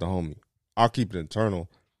person as the homie. I'll keep it internal.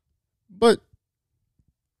 But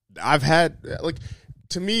I've had, like,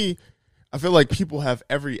 to me, I feel like people have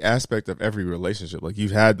every aspect of every relationship. Like you've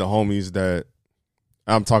had the homies that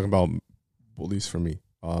I'm talking about, at least for me,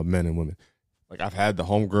 men and women. Like I've had the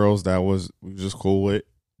homegirls that we was just cool with.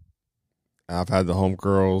 I've had the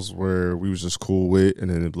homegirls where we was just cool with, and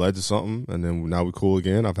then it led to something, and then now we cool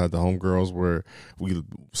again. I've had the homegirls where we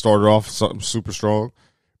started off something super strong,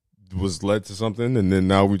 was led to something, and then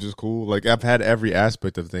now we just cool. Like I've had every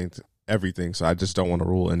aspect of everything, so I just don't want to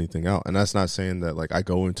rule anything out. And that's not saying that like I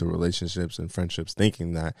go into relationships and friendships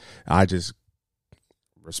thinking that. I just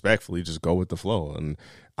respectfully just go with the flow, and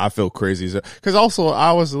I feel crazy because also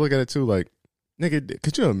I was looking at it too, like. Nigga,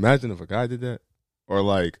 could you imagine if a guy did that? Or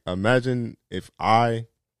like, imagine if I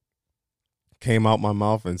came out my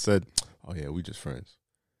mouth and said, oh yeah, we just friends.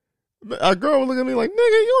 a girl would look at me like, nigga,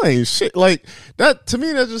 you ain't shit. Like that to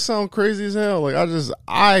me, that just sounds crazy as hell. Like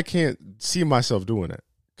I can't see myself doing that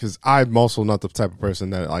because I'm also not the type of person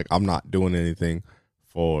that like I'm not doing anything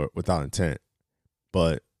without intent.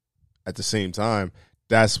 But at the same time,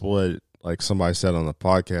 that's what like somebody said on the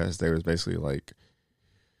podcast. They was basically like,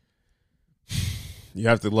 you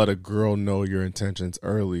have to let a girl know your intentions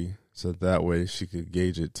early, so that way she could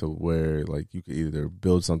gauge it to where like you could either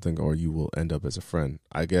build something or you will end up as a friend.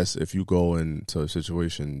 I guess if you go into a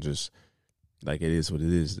situation just like it is what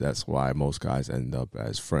it is, that's why most guys end up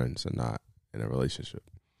as friends and not in a relationship.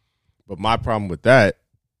 But my problem with that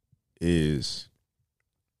is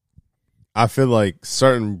I feel like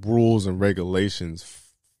certain rules and regulations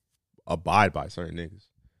abide by certain niggas.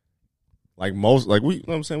 Like most, like we, you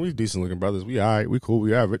know what I'm saying, we decent looking brothers. We all right, we cool,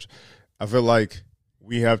 we average. I feel like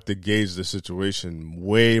we have to gauge the situation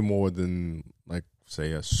way more than like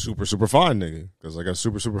say a super fine nigga, because like a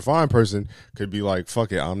super fine person could be like,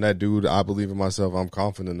 fuck it, I'm that dude, I believe in myself, I'm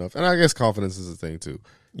confident enough. And I guess confidence is a thing too.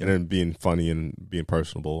 Yeah. And then being funny and being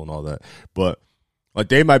personable and all that. But like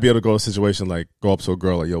they might be able to go to a situation like go up to a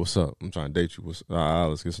girl like, yo, what's up? I'm trying to date you.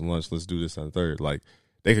 Let's get some lunch. Let's do this and the third. Like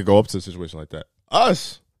they could go up to a situation like that.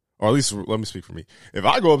 Us, or at least let me speak for me. If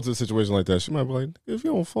I go up to a situation like that, she might be like, if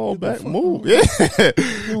you don't fall back, move. Yeah.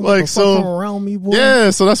 Like so around me, boy.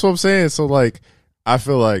 Yeah, so that's what I'm saying. So like I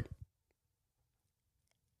feel like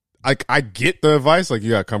I get the advice, like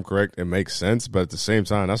you gotta come correct, it makes sense, but at the same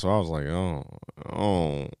time, that's what I was like, I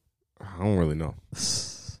don't really know.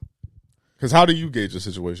 Because how do you gauge the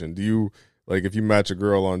situation? Do you, like, if you match a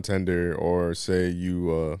girl on Tinder or say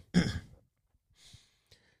you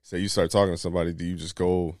start talking to somebody, do you just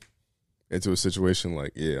go into a situation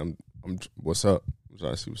like, yeah, I'm what's up? I'm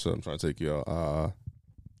trying to see what's up. I'm trying to take you out. Or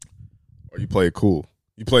you play it cool.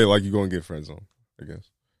 You play it like you're going to get friend zone, I guess.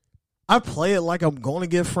 I play it like I'm going to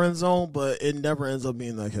get friend zone, but it never ends up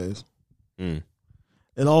being that case.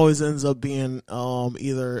 It always ends up being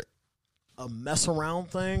either a mess around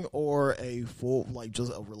thing or a full, like,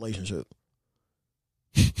 just a relationship.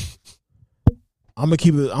 I'm gonna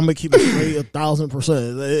keep it straight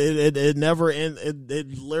 1,000%. It never ends.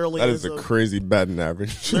 It literally that is a crazy batting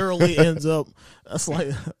average. Literally ends up. That's like,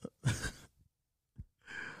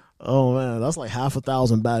 oh man, that's like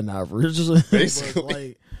 1,000 batting average. Basically,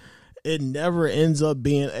 like it never ends up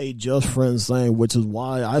being a just friends thing, which is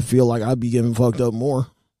why I feel like I'd be getting fucked up more.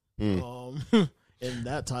 In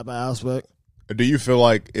that type of aspect. Do you feel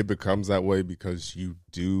like it becomes that way because you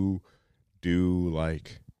do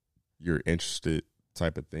like you're interested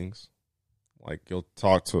type of things? Like you'll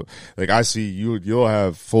talk to, like I see you'll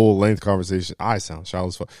have full length conversations. I sound shallow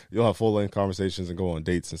as fuck. You'll have full length conversations and go on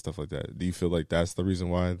dates and stuff like that. Do you feel like that's the reason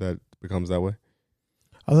why that becomes that way?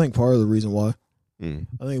 I think part of the reason why. I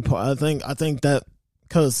think that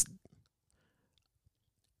because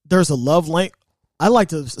there's a love language. I like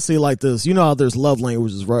to see like this. You know how there's love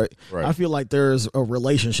languages, right? I feel like there's a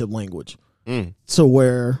relationship language. So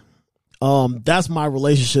where that's my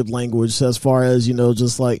relationship language as far as, you know,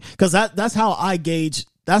 just like, because that's how I gauge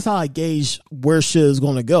where shit is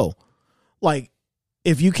going to go. Like,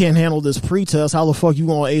 if you can't handle this pre-test, how the fuck you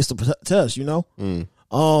going to ace the test, you know?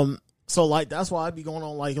 So like that's why I'd be going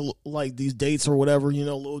on like these dates or whatever, you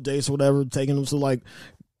know, little dates or whatever, taking them to like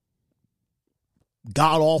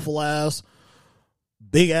god awful ass,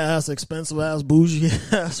 big ass, expensive ass, bougie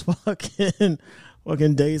ass fucking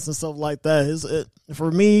dates and stuff like that.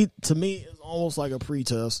 For me, to me, it's almost like a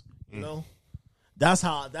pre-test. You know, that's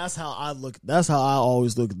how I look. That's how I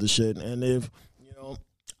always look at the shit. And if you know,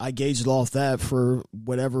 I gauge it off that for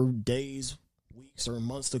whatever days, weeks, or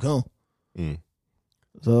months to come.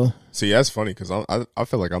 So see, that's funny because I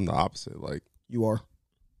feel like I'm the opposite. Like you are,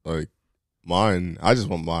 like mine. I just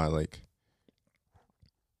want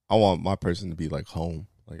I want my person to be like home.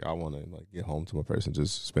 Like I want to like get home to my person,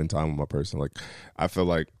 just spend time with my person. Like I feel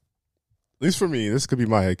like, at least for me, this could be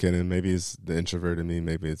my headcanon. Maybe it's the introvert in me.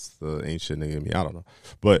 Maybe it's the ancient nigga in me. I don't know.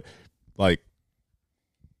 But like,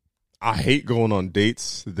 I hate going on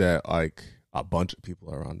dates that like a bunch of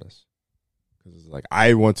people are around us. Because it's like,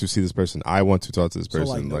 I want to see this person. I want to talk to this person.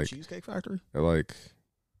 So like, no Cheesecake Factory? Like,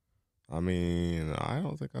 I mean, I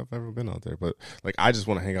don't think I've ever been out there. But like, I just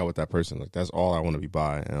want to hang out with that person. Like, that's all I want to be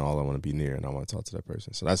by and all I want to be near. And I want to talk to that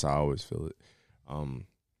person. So that's how I always feel it.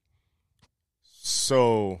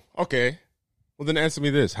 So, okay. Well, then answer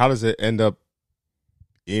me this. How does it end up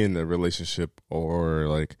in a relationship or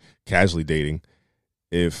like casually dating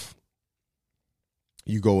if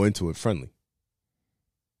you go into it friendly?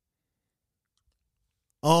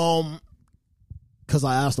 Because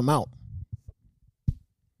I asked them out.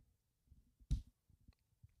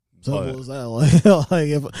 Simple as that.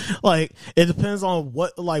 Like it depends on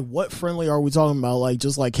what friendly are we talking about? Like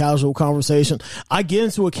just like casual conversation. I get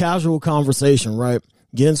into a casual conversation, right?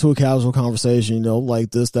 Get into a casual conversation, you know,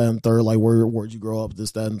 like this, that, and third, like where'd you grow up,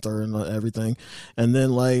 this, that, and third, and everything, and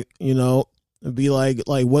then like, you know, be like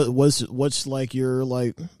what's like your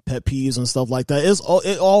like pet peeves and stuff like that.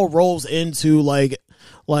 It all rolls into like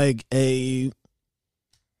a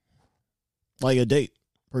date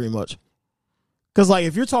pretty much. Because like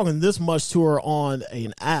if you're talking this much to her on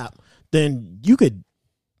an app, then you could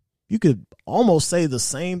almost say the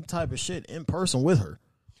same type of shit in person with her.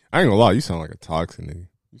 I ain't gonna lie, you sound like a toxic nigga.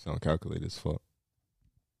 You sound calculated as fuck.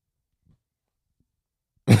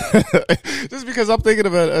 Just because I'm thinking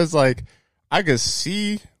about it as like I could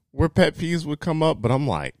see where pet peeves would come up, but I'm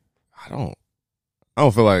like, I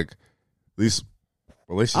don't feel like these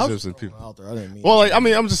relationships with people out there. I didn't mean well, like I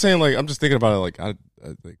mean, I'm just saying, like I'm just thinking about it. Like I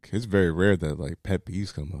like it's very rare that like pet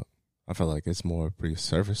peeves come up. I feel like it's more pretty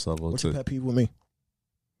surface level. What's your pet peeve with me?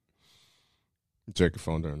 Check your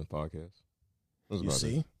phone during the podcast. You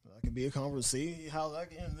see, that can be a conversation. See how that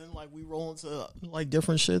can, and then like we roll into like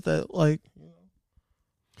different shit that like. You know.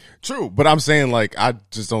 True, but I'm saying like I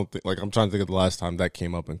just don't think like I'm trying to think of the last time that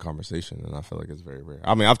came up in conversation, and I feel like it's very rare.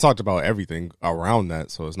 I mean, I've talked about everything around that,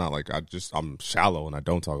 so it's not like I'm shallow and I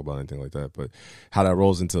don't talk about anything like that. But how that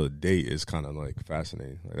rolls into a date is kind of like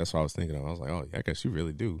fascinating. Like that's what I was thinking of. I was like, oh, yeah, I guess you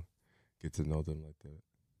really do get to know them like that.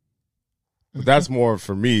 But that's more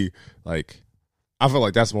for me. Like I feel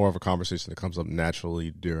like that's more of a conversation that comes up naturally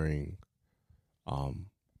during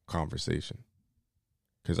conversation.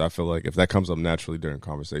 Because I feel like if that comes up naturally during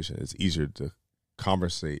conversation, it's easier to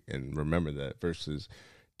conversate and remember that versus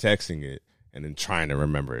texting it and then trying to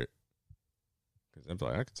remember it. Because I'm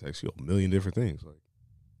like, I can text you a million different things, like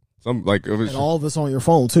some like, and all of it's on your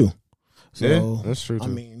phone too. So, yeah, that's true too. I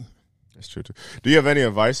mean, that's true too. Do you have any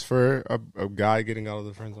advice for a guy getting out of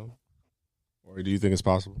the friend zone, or do you think it's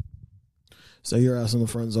possible? So you're asking the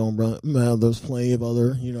friend zone, bro. Man, there's plenty of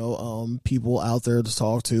other, you know, people out there to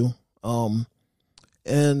talk to.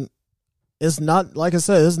 And it's not, like I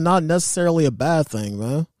said, it's not necessarily a bad thing,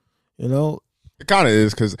 man. You know, it kind of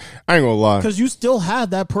is, because I ain't gonna lie, because you still have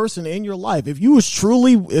that person in your life. If you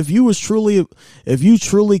truly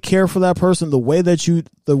care for that person the way that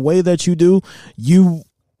you do,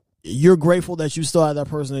 you're grateful that you still have that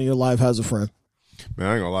person in your life as a friend. Man,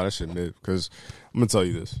 I ain't gonna lie, that shit mid, because I'm gonna tell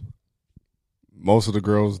you this. Most of the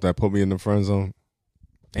girls that put me in the friend zone,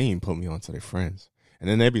 they ain't put me on to their friends. And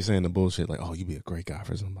then they be saying the bullshit like, oh, you be a great guy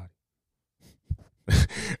for somebody.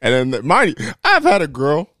 And then, mind you, I've had a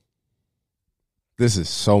girl. This is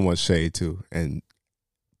so much shade, too. And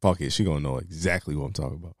fuck it, she gonna know exactly what I'm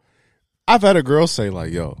talking about. I've had a girl say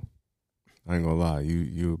like, yo, I ain't gonna lie,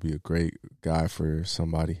 you would be a great guy for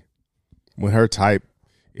somebody. When her type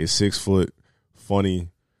is 6 foot, funny,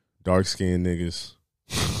 dark-skinned niggas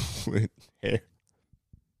with hair.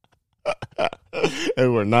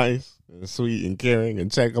 And we're nice and sweet and caring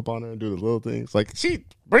and check up on her and do the little things. Like, she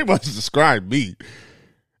pretty much described me.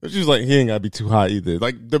 She was like, he ain't gotta be too hot either.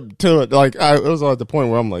 Like, it was at the point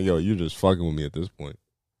where I'm like, yo, you're just fucking with me at this point.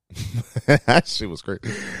 That shit was great.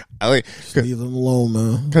 Just leave them alone,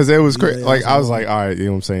 man. Because it was great. Like, I was like, all right, you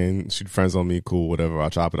know what I'm saying? She'd friends on me, cool, whatever. I'll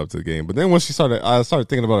chop it up to the game. But then when I started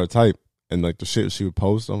thinking about her type and like the shit she would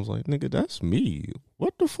post, I was like, nigga, that's me.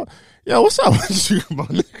 What the fuck? Yo, what's up with you, my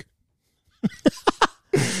nigga?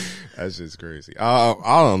 That's just crazy. I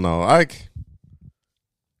don't know. I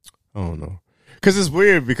don't know. Because it's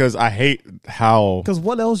weird, because I hate how. Because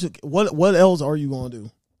what else are you gonna do?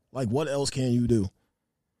 Like, what else can you do?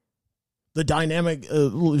 The dynamic.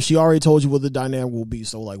 She already told you what the dynamic will be.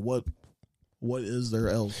 So, like, what is there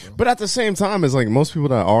else? Bro? But at the same time, it's like most people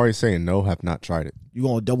that are already saying no have not tried it. You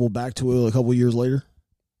gonna double back to it a couple years later?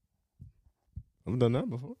 I've done that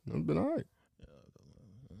before. I've been all right.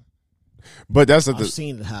 But that's I've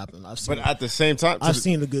seen it happen. But at the same time, I've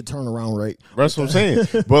seen a good turnaround rate. That's what I'm saying.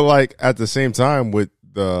 But like at the same time with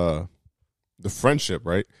the friendship,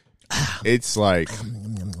 right? It's like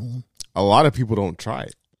a lot of people don't try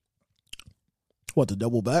it. What, to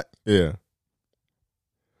double back? Yeah.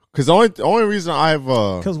 Because the only reason I've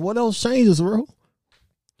because what else changes, bro?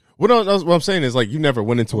 What I'm saying is like you never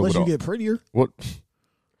went into unless it. You get prettier. What?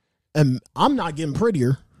 And I'm not getting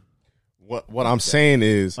prettier. What I'm saying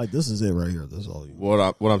is like this is it right here. This is all you.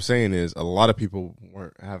 What I'm saying is a lot of people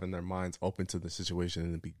weren't having their minds open to the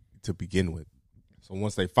situation to begin with. So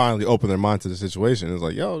once they finally open their mind to the situation, it's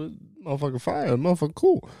like, yo, this motherfucker fire, this motherfucker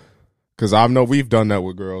cool. Because I know we've done that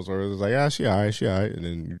with girls where it's like, yeah, she all right, and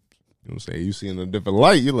then you know, say you see in a different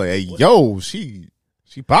light, you're like, hey, yo, she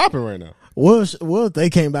popping right now. What if they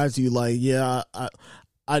came back to you like, yeah,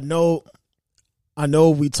 I know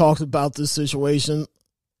we talked about this situation,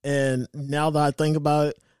 and now that I think about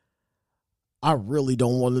it, I really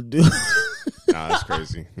don't want to do. Nah, that's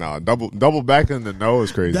crazy. Nah, double backing the no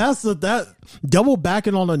is crazy. That double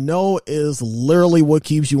backing on a no is literally what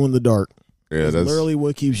keeps you in the dark. Yeah, It's that's literally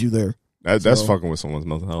what keeps you there. that's fucking with someone's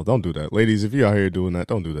mental health. Don't do that, ladies. If you're out here doing that,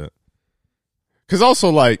 don't do that. Because also,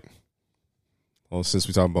 like, well, since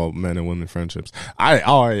we talk about men and women friendships,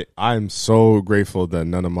 I'm so grateful that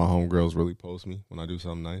none of my homegirls really post me when I do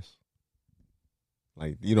something nice.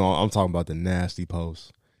 Like, you know, I'm talking about the nasty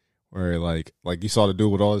posts where like you saw the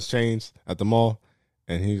dude with all his chains at the mall,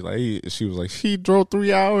 and she was like, she drove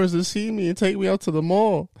 3 hours to see me and take me out to the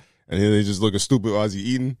mall, and then they just looking stupid while he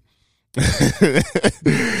eating.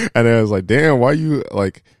 And I was like, damn, why you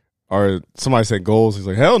like? Or somebody said goals. He's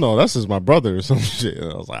like, hell no, that's just my brother or some shit. And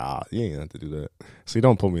I was like, you ain't have to do that. So you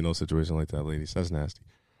don't put me in no situation like that, ladies. That's nasty.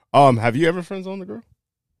 Have you ever friend zoned the girl?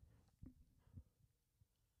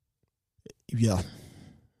 Yeah.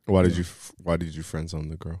 Why did you friend zone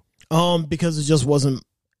the girl? Because it just wasn't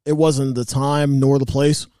the time nor the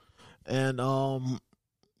place, and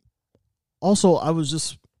also I was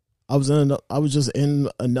just in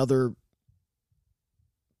another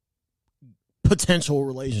potential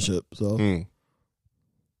relationship, so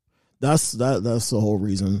that's the whole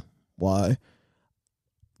reason why.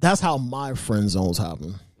 That's how my friend zones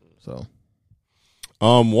happen. So,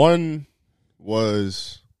 one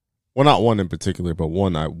was, well, not one in particular, but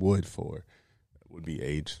one I would be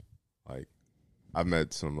age. Like, I've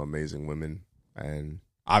met some amazing women, and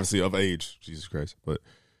obviously of age, Jesus Christ, but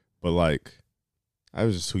like, I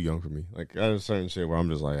was just too young for me. Like, I was certain shit where I'm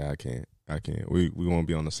just like, I can't. We won't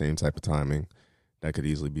be on the same type of timing. That could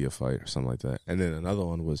easily be a fight or something like that. And then another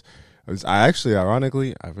one was I actually,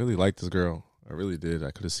 ironically, I really liked this girl. I really did.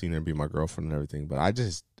 I could have seen her be my girlfriend and everything, but I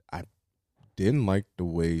didn't like the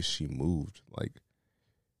way she moved. Like,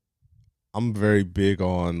 I'm very big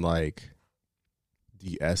on, like,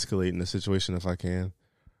 de-escalating the situation if I can.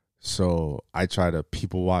 So I try to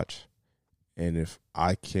people watch. And if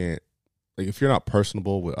I can't, like, if you're not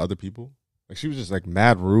personable with other people, like, she was just, like,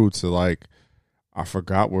 mad rude to, like, I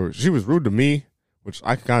forgot where, she was rude to me, which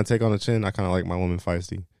I can kind of take on the chin. I kind of like my woman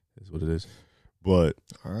feisty, is what it is. But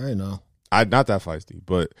all right, now not that feisty,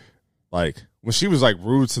 but like when she was like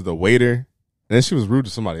rude to the waiter, and then she was rude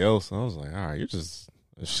to somebody else, I was like, all right, you're just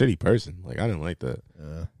a shitty person. Like, I didn't like that.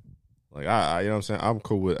 Yeah. Like, I you know what I'm saying? I'm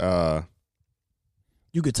cool with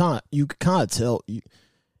you could kind of tell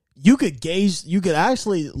you could gauge, you could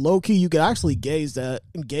actually low key, you could actually gauge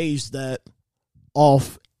that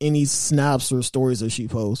off any snaps or stories that she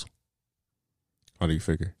posts. How do you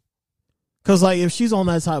figure? Because, like, if she's on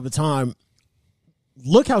that type of time,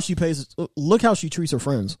 look how she treats her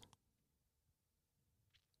friends.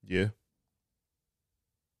 Yeah,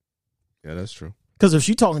 that's true. Because if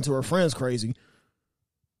she talking to her friends crazy,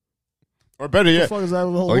 or better yet, the fuck is that?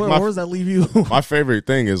 Like, where does that leave you? My favorite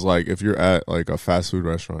thing is, like, if you're at like a fast food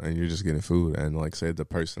restaurant and you're just getting food, and like, say the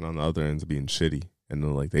person on the other end's being shitty, and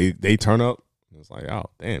then like they turn up, and it's like,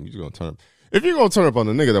 oh damn, you just gonna turn up. If you're gonna turn up on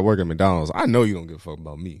the nigga that work at McDonald's, I know you don't give a fuck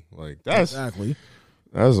about me. Like, that's exactly.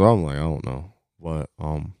 That's what I'm like. I don't know, but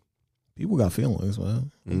people got feelings,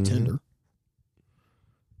 man. Tender.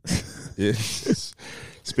 Yeah.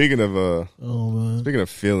 Speaking of man.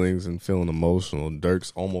 feelings and feeling emotional,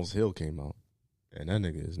 Dirk's Almost Healed came out, and that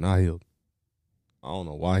nigga is not healed. I don't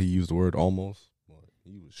know why he used the word almost, but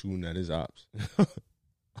he was shooting at his ops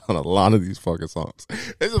on a lot of these fucking songs.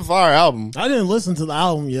 It's a fire album. I didn't listen to the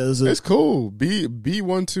album yet. It's cool.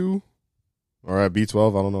 B12 or at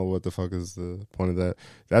B12. I don't know what the fuck is the point of that.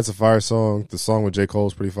 That's a fire song. The song with J. Cole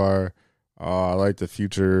is pretty fire. I like the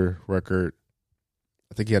Future record.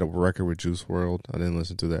 I think he had a record with Juice WRLD. I didn't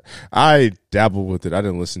listen to that. I dabbled with it. I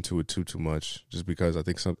didn't listen to it too much, just because I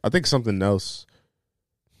think something else.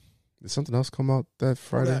 Did something else come out that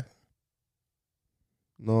Friday?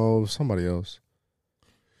 No, somebody else.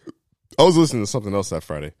 I was listening to something else that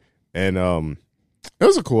Friday, and it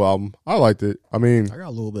was a cool album. I liked it. I mean, I got a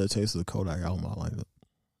little bit of taste of the Kodak album. I like it.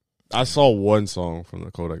 I saw one song from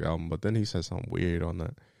the Kodak album, but then he said something weird on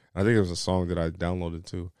that. I think it was a song that I downloaded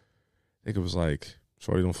too. I think it was like,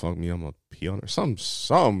 "Shorty don't fuck me, I'm a pee on her."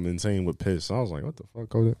 Something insane with piss. I was like, what the fuck,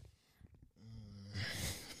 Kodak?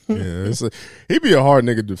 Yeah, he'd be a hard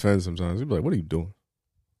nigga to defend sometimes. He'd be like, what are you doing?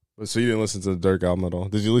 But so you didn't listen to the Dirk album at all?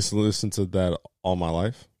 Did you listen to that All My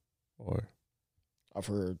Life? Or I've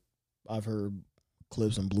heard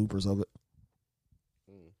clips and bloopers of it.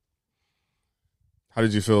 How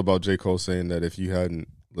did you feel about J. Cole saying that if you didn't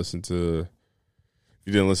listen to,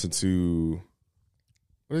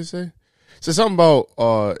 what did he say? He said something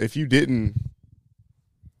about if you didn't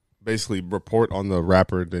basically report on the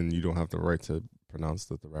rapper, then you don't have the right to pronounce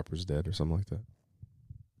that the rapper's dead or something like that.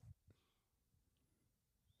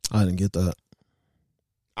 I didn't get that.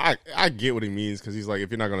 I get what he means because he's like, if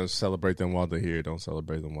you're not going to celebrate them while they're here, don't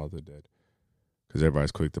celebrate them while they're dead. Because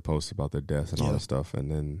everybody's quick to post about their death and all that stuff.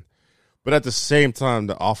 And then, but at the same time,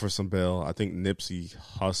 to offer some bail, I think Nipsey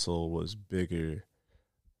Hussle was bigger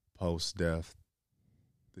post-death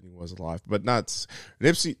than he was alive. But not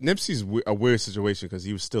Nipsey's a weird situation because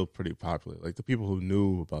he was still pretty popular. Like the people who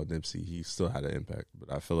knew about Nipsey, he still had an impact.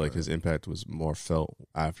 But I feel like his impact was more felt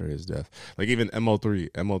after his death. Like even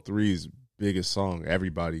MO3's biggest song,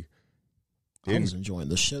 Everybody. I was enjoying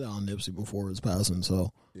the shit out of Nipsey before his passing,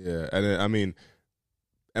 so. Yeah, and then, I mean,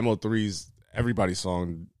 MO3's Everybody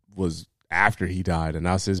song was after he died, and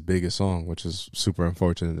that's his biggest song, which is super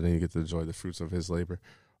unfortunate. And then you get to enjoy the fruits of his labor.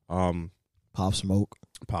 Pop Smoke.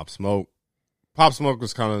 Pop Smoke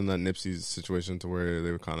was kind of in that Nipsey's situation to where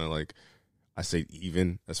they were kind of like, I say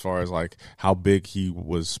even as far as like how big he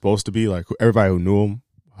was supposed to be. Like everybody who knew him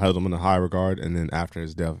held him in a high regard, and then after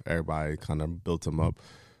his death, everybody kind of built him up.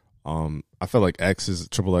 I feel like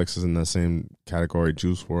Triple X is in that same category.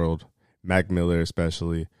 Juice WRLD, Mac Miller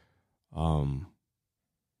especially. I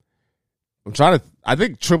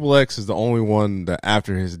think Triple X is the only one that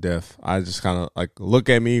after his death, I just kind of like Look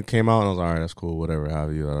at Me came out and I was like, all right, that's cool, whatever,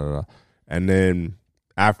 have you, blah, blah, blah. And then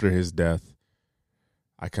after his death,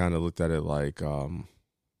 I kind of looked at it like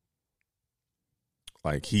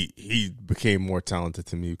he became more talented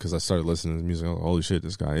to me because I started listening to music. Like, holy shit,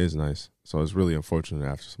 this guy is nice. So it's really unfortunate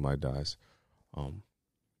after somebody dies.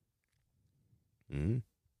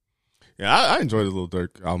 Yeah, I enjoyed the Lil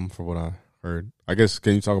Durk album for what I heard. I guess,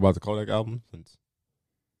 can you talk about the Kodak album?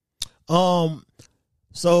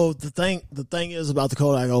 So the thing is about the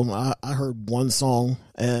Kodak album, I heard one song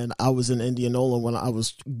and I was in Indianola when I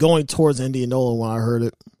was going towards Indianola when I heard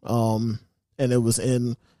it. And it was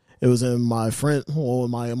in my friend, well,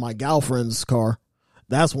 my gal friend's car.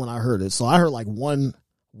 That's when I heard it. So I heard like one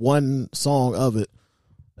song of it.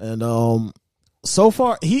 And so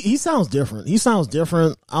far he sounds different.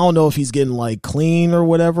 I don't know if he's getting like clean or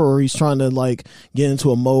whatever, or he's trying to like get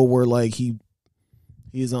into a mode where like he's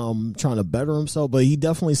trying to better himself, but he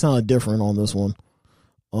definitely sounded different on this one.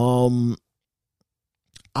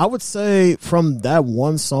 I would say from that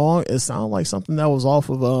one song, it sounded like something that was off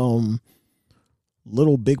of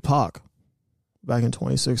Little Big Pac back in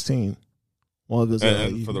 2016. One of his,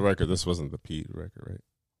 and for the record, this wasn't the Pete record, right?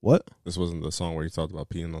 What? This wasn't the song where he talked about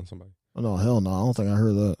peeing on somebody. Oh, no, hell no. I don't think I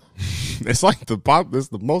heard that. It's like it's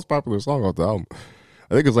the most popular song off the album.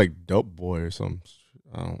 I think it's like Dope Boy or something.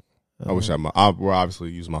 I wish I will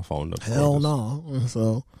obviously use my phone. Hell no.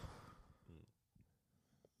 So,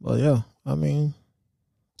 but yeah, I mean,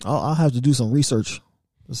 I'll have to do some research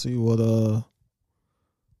to see what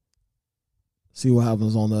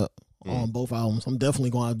happens on that on both albums. I'm definitely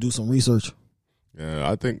going to do some research.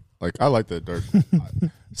 Yeah, I think I like that Durk.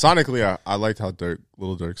 Sonically, I liked how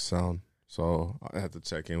Lil Durk sound. So I had to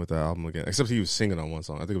check in with that album again. Except he was singing on one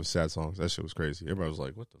song. I think it was Sad Songs. That shit was crazy. Everybody was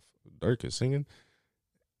like, "What the Durk is singing?"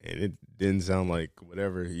 And it didn't sound like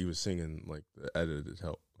whatever he was singing. Like the edited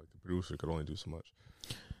help. Like the producer could only do so much.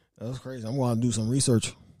 That's crazy. I'm going to do some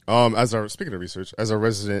research. Speaking of research, as a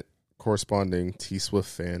resident corresponding T Swift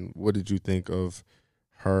fan, what did you think of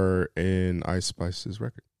her and Ice Spice's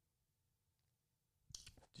record?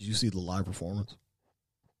 Did you see the live performance?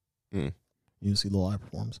 You didn't see the live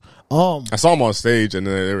performance? I saw them on stage, and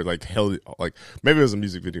then they were like held, like maybe it was a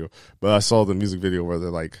music video, but I saw the music video where they're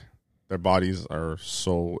like their bodies are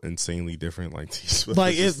so insanely different. Like T-Swift,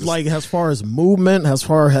 like it's like as far as movement, as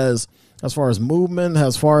far as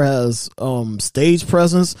stage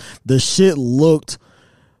presence, the shit looked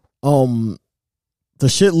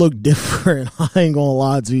different. I ain't gonna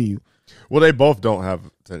lie to you. Well, they both don't have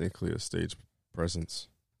technically a stage presence.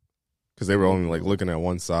 Because they were only like looking at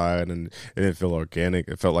one side, and it didn't feel organic.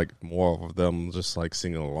 It felt like more of them just like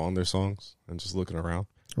singing along their songs and just looking around.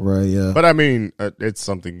 Right, yeah. But I mean, it's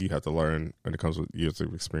something you have to learn when it comes with years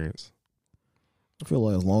of experience. I feel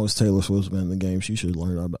like as long as Taylor Swift's been in the game, she should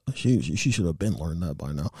learn that. She should have been learned that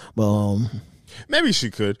by now. But maybe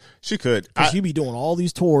she could. She could. She be doing all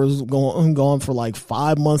these tours, going for like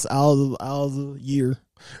 5 months out of the year.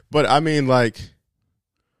 But I mean, like,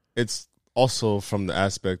 it's also from the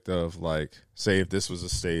aspect of like, say if this was a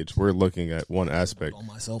stage, we're looking at one aspect. On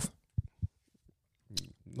myself.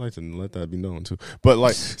 I'd like to let that be known too. But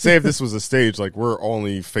like, say if this was a stage, like we're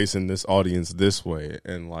only facing this audience this way,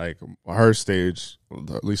 and like her stage,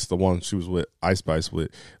 at least the one she was with Ice Spice with,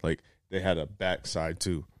 like they had a backside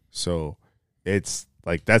too. So it's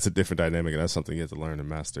like that's a different dynamic, and that's something you have to learn and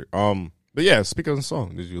master. But yeah, speak of the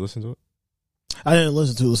song. Did you listen to it? I didn't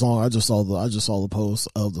listen to the song. I just saw the post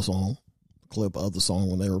of the song, clip of the song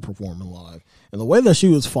when they were performing live, and the way that she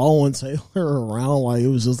was following Taylor around, like it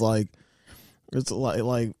was just like it's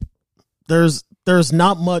like there's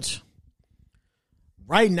not much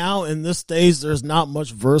right now in this stage. There's not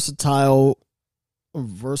much versatileness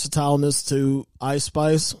to Ice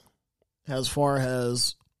Spice as far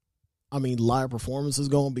as live performances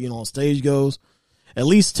going, being on stage goes. At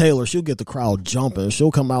least Taylor, she'll get the crowd jumping.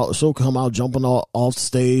 She'll come out jumping off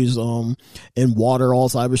stage, in water, all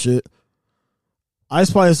type of shit. Ice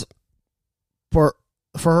Spice, for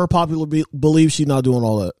her popular belief, she's not doing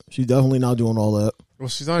all that. She's definitely not doing all that. Well,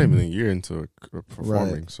 she's not even a year into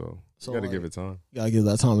performing, Right. so you got to like, give it time. You gotta give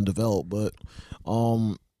that time to develop. But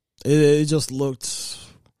it just looked.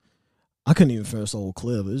 I couldn't even finish the whole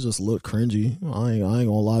clip. It just looked cringy. I ain't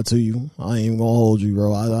gonna lie to you. I ain't even gonna hold you,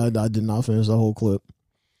 bro. I did not finish the whole clip.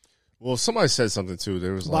 Well, somebody said something too.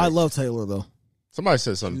 There was But I love Taylor though. somebody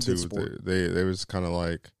said something She's a too. good sport. They was kind of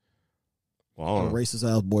like, well, I A don't know. racist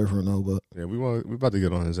ass boyfriend though, but Yeah, we about to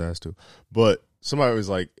get on his ass too. But somebody was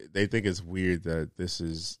like, they think it's weird that this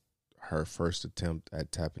is her first attempt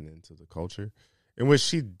at tapping into the culture, in which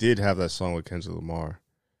she did have that song with Kendrick Lamar.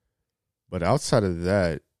 But outside of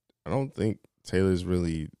that, I don't think Taylor's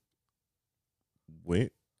really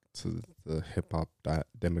went to the hip hop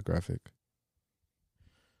demographic.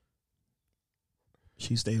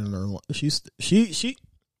 she stayed in her. She.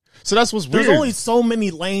 So that's what's weird. There's only so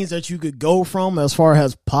many lanes that you could go from as far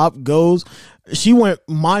as pop goes. She went,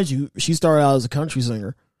 mind you, she started out as a country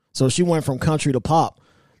singer, so she went from country to pop.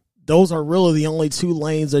 Those are really the only two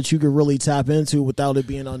lanes that you could really tap into without it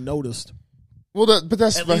being unnoticed. Well, but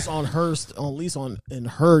that's At least in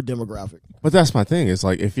her demographic. But that's my thing. It's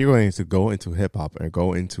like if you're going to go into hip hop and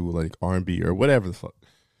go into like R&B or whatever the fuck,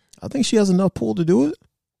 I think she has enough pull to do it.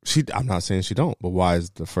 I'm not saying she don't, but why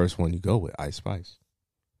is the first one you go with Ice Spice?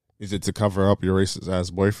 Is it to cover up your racist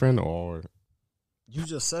ass boyfriend, or You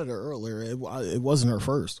just said it earlier. It wasn't her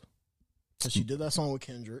first. But she did that song with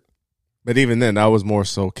Kendrick. But even then, that was more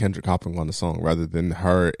so Kendrick hopping on the song rather than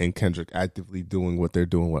her and Kendrick actively doing what they're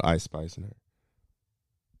doing with Ice Spice and her.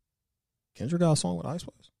 Kendrick got a song with Ice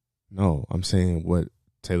Spice? No, I'm saying what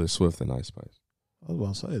Taylor Swift and Ice Spice. I was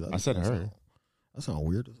about to say that. I said her. That sounds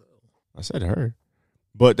weird as hell. I said her.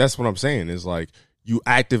 But that's what I'm saying is like you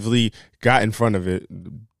actively got in front of it,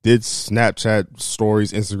 did Snapchat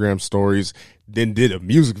stories, Instagram stories, then did a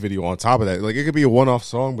music video on top of that. Like it could be a one-off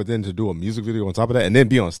song, but then to do a music video on top of that and then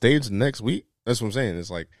be on stage the next week. That's what I'm saying. It's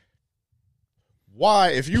like, why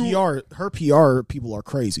if you her PR people are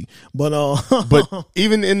crazy. But but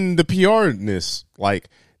even in the PR-ness, like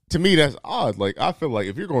to me that's odd. Like I feel like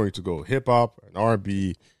if you're going to go hip hop and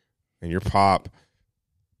R&B and your pop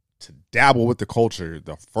to dabble with the culture,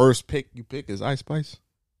 the first pick you pick is Ice Spice.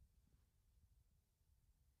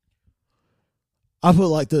 I put it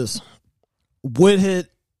like this. Would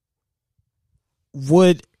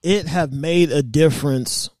it have made a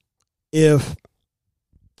difference if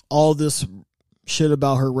all this shit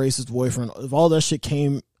about her racist boyfriend, if all that shit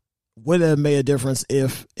came, would it have made a difference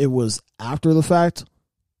if it was after the fact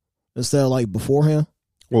instead of like beforehand?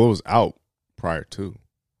 Well, it was out prior to.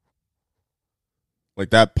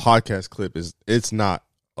 Like that podcast clip it's not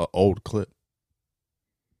an old clip.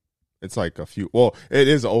 It's like a few. Well, it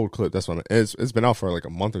is an old clip. That's what it's been out for like a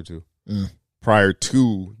month or two prior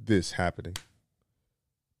to this happening.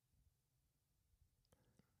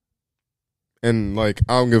 And like,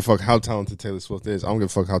 I don't give a fuck how talented Taylor Swift is. I don't give a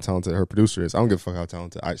fuck how talented her producer is. I don't give a fuck how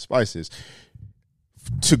talented Ice Spice is.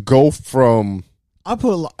 To go from, I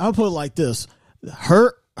put it like this: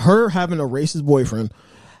 her having a racist boyfriend,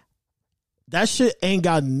 that shit ain't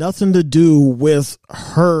got nothing to do with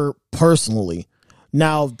her personally.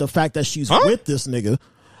 Now, the fact that she's with this nigga,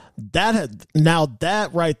 that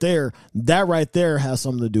right there has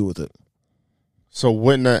something to do with it. so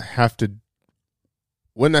wouldn't that have to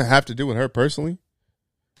do with her personally?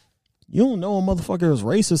 You don't know a motherfucker is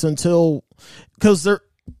racist until, because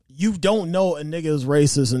you don't know a nigga is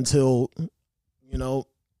racist until, you know.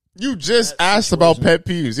 You just asked about pet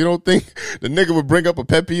peeves. You don't think the nigga would bring up a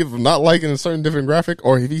pet peeve of not liking a certain different graphic,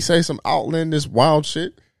 or if he say some outlandish wild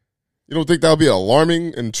shit? You don't think that would be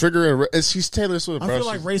alarming and trigger? And she's Taylor Swift. I feel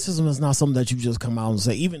like racism is not something that you just come out and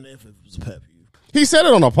say, even if it was a pet peeve. He said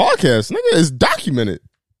it on a podcast. Nigga, it's documented.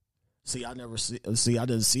 See, I didn't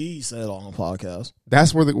see he said it on a podcast.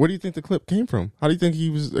 That's where do you think the clip came from? How do you think he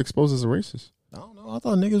was exposed as a racist? I don't know. I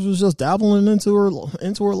thought niggas was just dabbling into her life.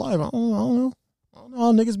 I don't know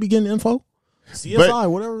how niggas be getting info.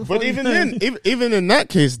 CSI, whatever. But even then, even in that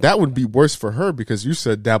case, that would be worse for her because you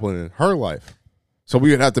said dabbling in her life. So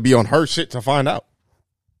we would have to be on her shit to find out.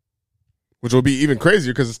 Which would be even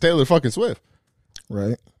crazier because it's Taylor fucking Swift.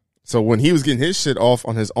 Right. So when he was getting his shit off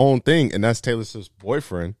on his own thing, and that's Taylor Swift's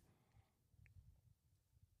boyfriend.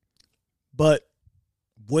 But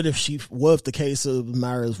what if the case of the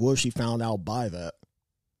matter is, what if she found out by that?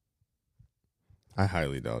 I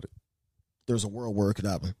highly doubt it. There's a world where it could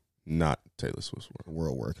happen. Not Taylor Swift's A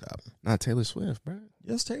world where it could happen. Not Taylor Swift, bro.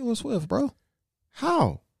 Yes, Taylor Swift, bro.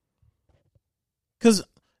 How? Because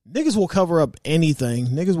niggas will cover up anything.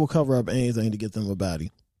 Niggas will cover up anything to get them a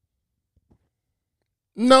baddie.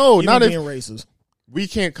 No, Even not being if racist. we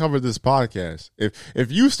can't cover this podcast.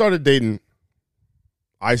 If you started dating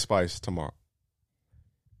Ice Spice tomorrow,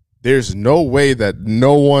 there's no way that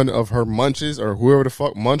no one of her munches or whoever the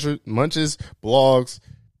fuck munches, blogs,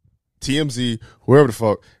 TMZ, whoever the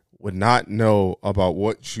fuck would not know about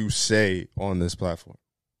what you say on this platform.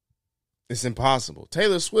 It's impossible.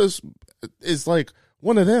 Taylor Swift is like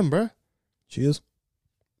one of them, bruh. She is.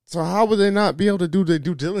 So how would they not be able to do their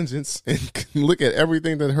due diligence and look at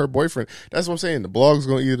everything that her boyfriend? That's what I'm saying. The blog's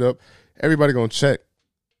gonna eat it up. Everybody gonna check.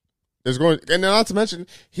 There's going, and not to mention,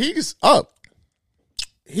 he's up.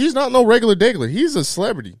 He's not no regular degler. He's a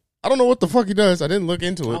celebrity. I don't know what the fuck he does. I didn't look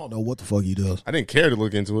into it. I don't know what the fuck he does. I didn't care to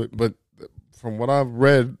look into it, but from what I've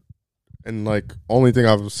read, and like only thing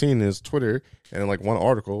I've seen is Twitter and like one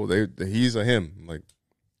article, he's a him. Like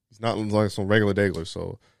he's not like some regular degler.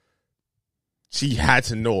 So she had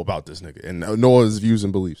to know about this nigga and know his views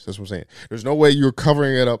and beliefs. That's what I'm saying. There's no way you're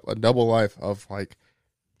covering it up a double life of like,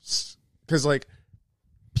 because like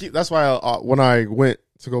that's why when I went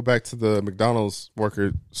to go back to the McDonald's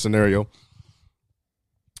worker scenario,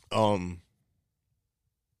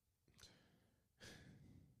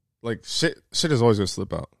 like shit is always gonna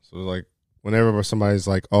slip out. So like whenever somebody's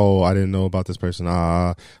like, "Oh, I didn't know about this person,"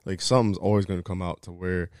 like something's always gonna come out to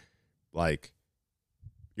where like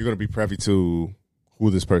you're gonna be privy to who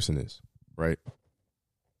this person is, right?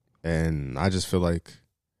 And I just feel like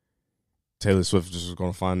Taylor Swift just is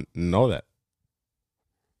gonna know that.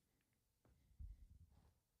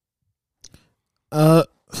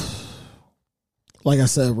 Like I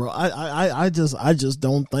said, bro, I just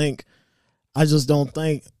don't think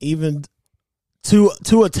even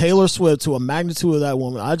to a Taylor Swift, to a magnitude of that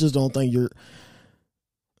woman, I just don't think you're.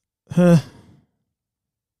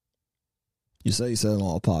 You said it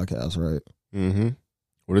on a podcast, right? Mm-hmm.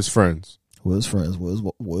 With his friends. With his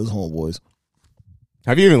homeboys.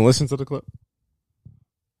 Have you even listened to the clip?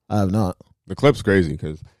 I have not. The clip's crazy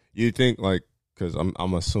because you think like, because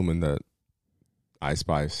I'm assuming that Ice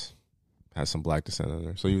Spice has some black descent in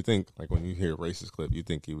there. So you think like when you hear a racist clip, you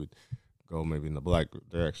think he would go maybe in the black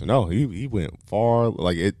direction. No, he went far.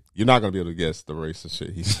 Like it, you're not gonna be able to guess the racist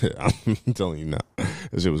shit he said. I'm telling you now,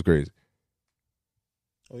 that shit was crazy.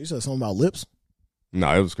 Oh, you said something about lips? No,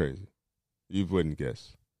 it was crazy. You wouldn't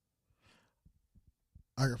guess.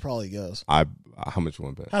 I could probably guess. How much you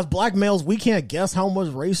want to bet? As black males, we can't guess how much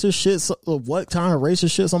racist shit, what kind of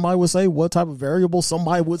racist shit somebody would say, what type of variable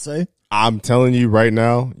somebody would say. I'm telling you right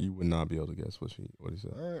now, you would not be able to guess what he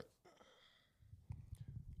said. All right.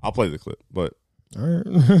 I'll play the clip, but All right.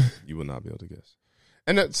 you would not be able to guess.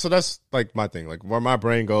 And so that's like my thing, like where my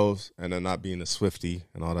brain goes, and then not being a Swiftie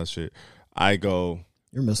and all that shit. I go,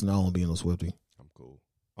 you're missing out on being a Swiftie. I'm cool.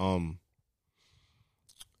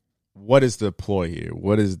 What is the ploy here?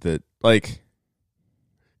 What is the like?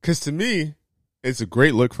 Because to me, it's a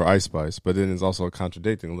great look for Ice Spice, but then it's also a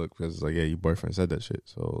contradicting look because it's like, yeah, your boyfriend said that shit.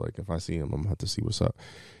 So like, if I see him, I'm gonna have to see what's up.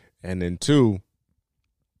 And then two,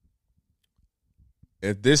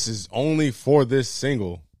 if this is only for this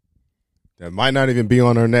single, that might not even be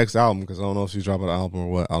on her next album because I don't know if she's dropping an album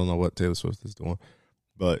or what. I don't know what Taylor Swift is doing.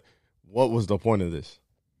 But what was the point of this?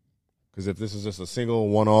 Because if this is just a single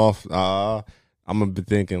one-off, I'm going to be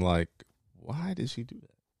thinking, like, why did she do that?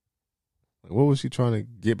 Like, what was she trying to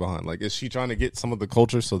get behind? Like, is she trying to get some of the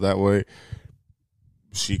culture so that way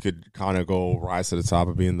she could kind of go rise to the top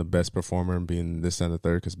of being the best performer and being this and the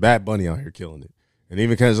third? Because Bad Bunny out here killing it. And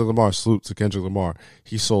even Kendrick Lamar, salute to Kendrick Lamar,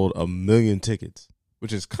 he sold 1 million tickets,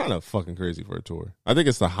 which is kind of fucking crazy for a tour. I think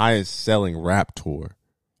it's the highest selling rap tour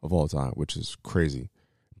of all time, which is crazy.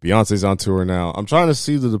 Beyonce's on tour now. I'm trying to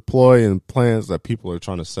see the deploy and plans that people are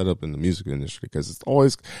trying to set up in the music industry because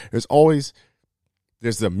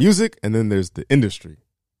there's the music and then there's the industry.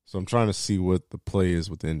 So I'm trying to see what the play is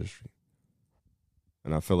with the industry.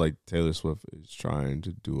 And I feel like Taylor Swift is trying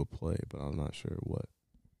to do a play, but I'm not sure what.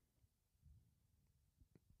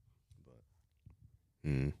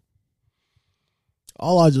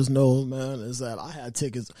 All I just know, man, is that I had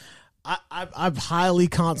tickets. I've highly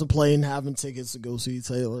contemplating having tickets to go see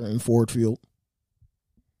Taylor in Ford Field.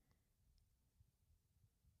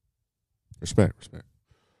 Respect.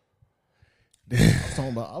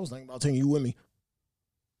 I was thinking about taking you with me.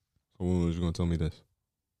 So when was you gonna tell me this?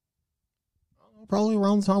 Probably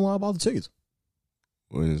around the time when I bought the tickets.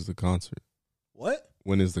 When is the concert? What?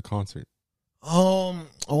 When is the concert? I want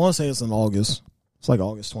to say it's in August. It's like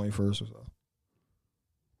August 21st or so.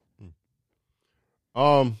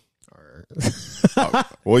 All right.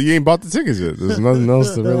 Well, you ain't bought the tickets yet. There's nothing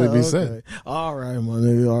else to really be said. All right, my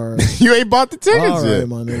nigga. All right. You ain't bought the tickets All yet. right,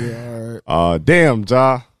 my nigga. All right. Damn,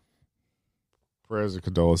 Ja. Prayers and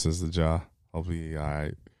condolences to Ja. Hopefully he all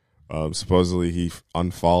right. Supposedly he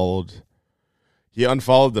unfollowed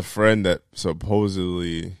the friend that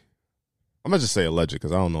supposedly, I'm gonna just say alleged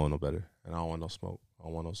because I don't know no better and I don't want no smoke. I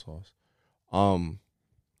don't want no sauce.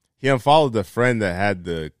 He unfollowed the friend that had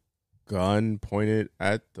the gun pointed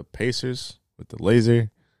at the Pacers with the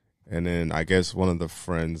laser, and then I guess one of the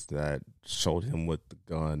friends that showed him with the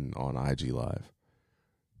gun on IG Live.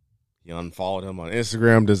 He unfollowed him on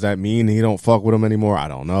Instagram. Does that mean he don't fuck with him anymore? I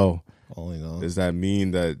don't know. Only know. Does that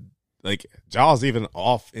mean that, like, Ja's even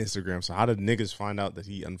off Instagram? So how did niggas find out that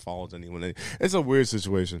he unfollowed anyone? It's a weird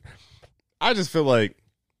situation. I just feel like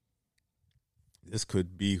this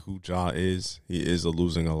could be who Ja is. He is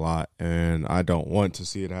losing a lot, and I don't want to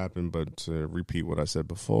see it happen. But to repeat what I said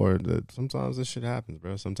before, that sometimes this shit happens,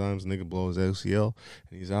 bro. Sometimes a nigga blows ACL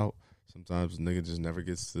and he's out. Sometimes a nigga just never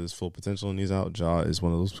gets to his full potential and he's out. Ja is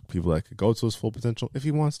one of those people that could go to his full potential if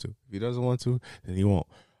he wants to. If he doesn't want to, then he won't.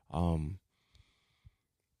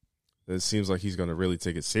 It seems like he's going to really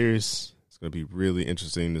take it serious. It's going to be really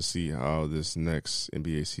interesting to see how this next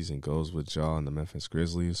NBA season goes with Ja and the Memphis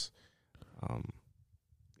Grizzlies.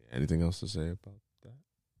 Anything else to say about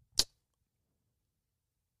that?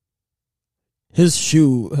 His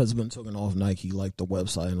shoe has been taken off Nike, like the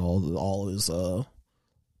website and all his.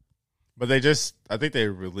 But I think they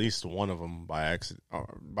released one of them by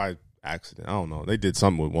accident. I don't know. They did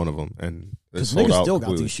something with one of them, and it sold niggas out still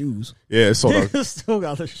completely. got these shoes. Yeah, it sold out. Niggas still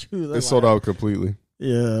got the shoes. It sold out completely.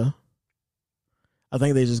 Yeah. I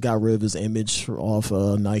think they just got rid of his image off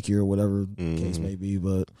Nike or whatever the case may be.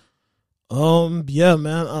 But yeah,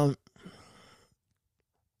 man.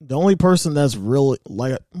 The only person that's really,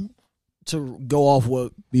 like, to go off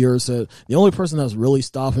what Beer said, the only person that's really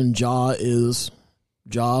stopping Ja is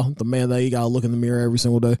Ja, the man that you gotta look in the mirror every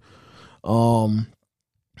single day.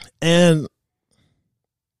 And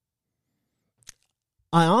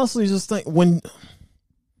I honestly just think when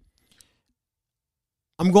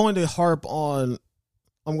I'm going to harp a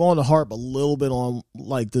little bit on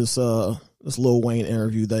like this Lil Wayne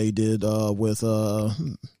interview they did with I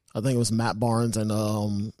think it was Matt Barnes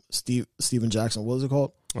and Steven Jackson. What was it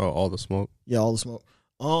called? Oh, All the Smoke. Yeah, All the Smoke.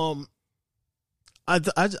 I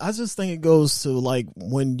just think it goes to like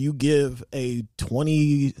when you give a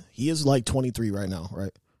 20, he is like 23 right now,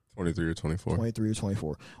 right? 23 or 24. 23 or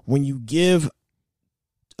 24. When you give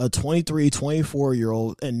a 23,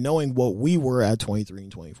 24-year-old, and knowing what we were at 23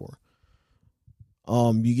 and 24,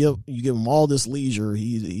 you give him all this leisure.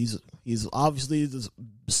 He's obviously the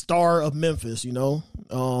star of Memphis, you know.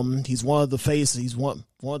 He's one of the faces. He's one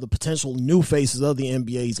of the potential new faces of the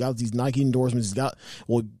NBA. He's got these Nike endorsements. He's got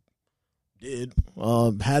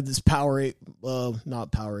had this Powerade,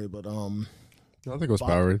 not Powerade, but I think it was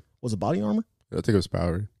Powerade. Was it Body Armor? I think it was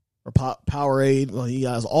Powerade. Or Powerade. Well, he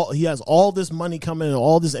has all this money coming in,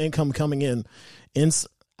 all this income coming in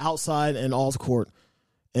outside and off court,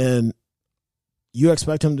 and you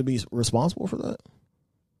expect him to be responsible for that?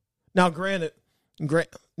 Now, granted,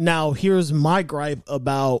 now here's my gripe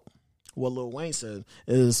about what Lil Wayne said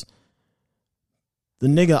is the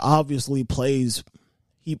nigga obviously plays.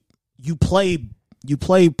 You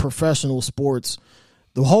play professional sports.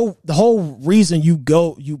 The whole reason you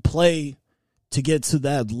play to get to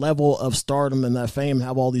that level of stardom and that fame,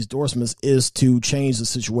 have all these endorsements, is to change the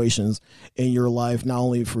situations in your life, not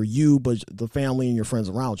only for you, but the family and your friends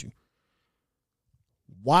around you.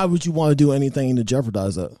 Why would you want to do anything to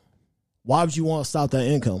jeopardize that? Why would you want to stop that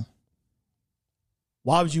income?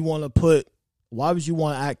 Why would you want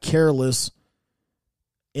to act careless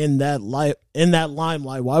in that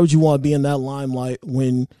limelight? Why would you want to be in that limelight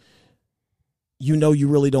when you know you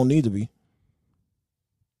really don't need to be?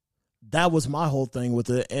 That was my whole thing with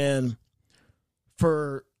it. And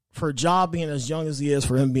for Ja being as young as he is,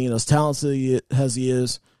 for him being as talented as he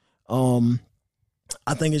is,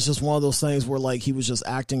 I think it's just one of those things where like he was just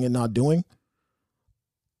acting and not doing.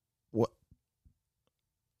 What?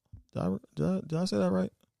 Did I say that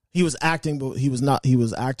right? He was acting, but he was not. He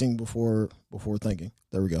was acting before thinking.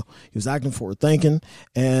 There we go. He was acting before thinking,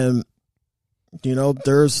 and you know,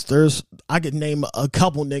 there's I could name a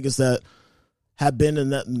couple niggas that have been in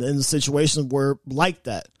the situation where like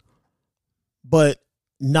that. but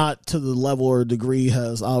not to the level or degree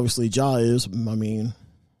as obviously Ja is. I mean,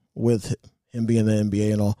 with him being in the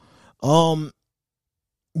NBA and all.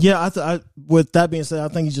 Yeah, with that being said, I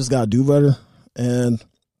think he just got to do better. And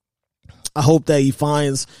I hope that he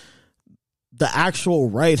finds the actual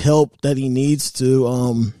right help that he needs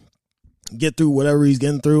to get through whatever he's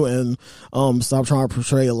getting through, and stop trying to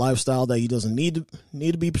portray a lifestyle that he doesn't need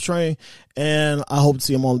to be portraying. And I hope to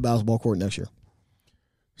see him on the basketball court next year.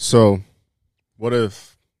 So, what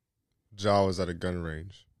if Ja was at a gun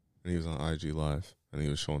range and he was on IG Live and he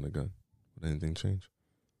was showing the gun? Would anything change?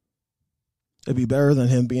 It'd be better than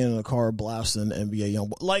him being in a car blasting NBA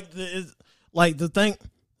YoungBoy.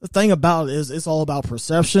 The thing about it is, it's all about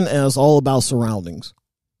perception and it's all about surroundings.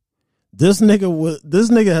 This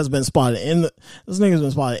nigga has been spotted in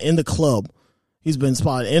the club. He's been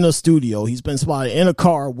spotted in a studio. He's been spotted in a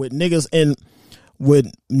car with niggas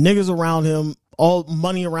around him, all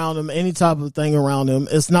money around him, any type of thing around him.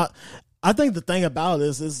 It's not. I think the thing about it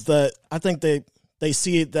is that I think they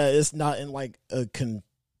see it that it's not in like a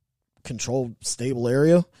controlled, stable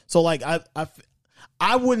area. So like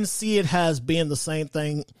I wouldn't see it as being the same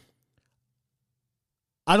thing.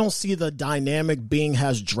 I don't see the dynamic being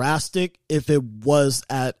as drastic if it was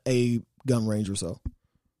at a gun range or so.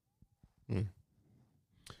 I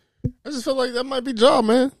just feel like that might be Ja,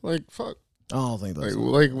 man. Like, fuck. I don't think that's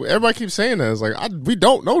like everybody keeps saying that. It's like we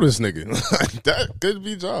don't know this nigga. That could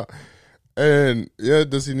be Ja. And yeah,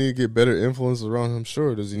 does he need to get better influence around him?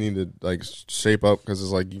 Sure. Does he need to like shape up because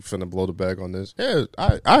it's like you finna blow the bag on this? Yeah,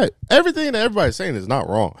 I everything that everybody's saying is not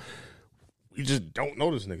wrong. We just don't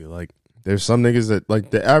know this nigga. Like, there's some niggas that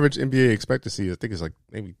like the average NBA expectancy, I think is like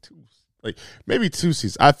maybe two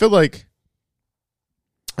seasons. I feel like,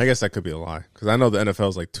 I guess that could be a lie because I know the NFL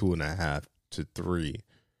is like 2.5 to 3,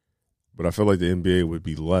 but I feel like the NBA would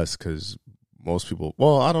be less because most people.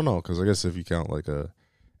 Well, I don't know because I guess if you count like a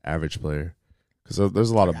average player, because there's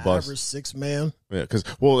a lot of busts. Average 6 man. Yeah, because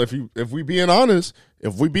if we being honest,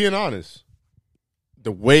 the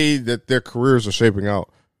way that their careers are shaping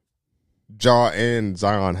out, Ja and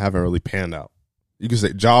Zion haven't really panned out. You can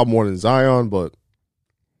say Ja more than Zion, but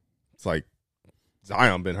it's like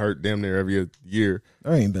Zion been hurt damn near every year.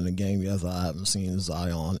 There ain't been a game yet that I haven't seen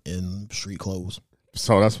Zion in street clothes.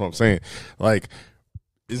 So that's what I'm saying. Like,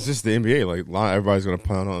 it's just the NBA. Like, not everybody's going to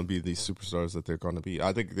plan on and be these superstars that they're going to be.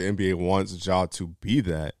 I think the NBA wants Ja to be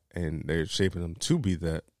that, and they're shaping him to be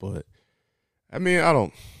that. But, I mean, I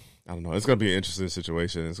don't know. It's going to be an interesting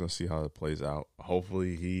situation. It's going to see how it plays out.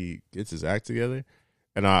 Hopefully, he gets his act together.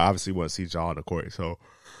 And I obviously want to see Ja on the court. So,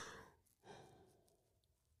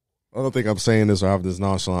 I don't think I'm saying this or have this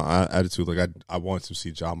nonchalant attitude. Like, I want to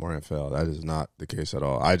see Ja more NFL. That is not the case at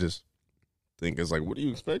all. I just think it's like, what do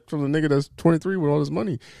you expect from the nigga that's 23 with all this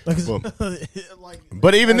money?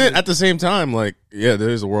 But even then, at the same time, like, yeah, there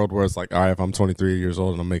is a world where it's like, all right, if I'm 23 years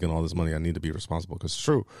old and I'm making all this money, I need to be responsible because it's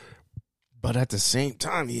true. But at the same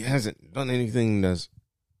time, he hasn't done anything that's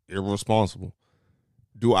irresponsible.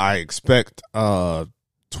 Do I expect a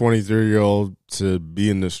 23-year-old to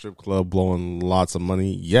be in the strip club blowing lots of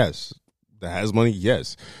money? Yes. That has money?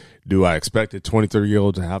 Yes. Do I expect a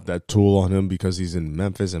 23-year-old to have that tool on him because he's in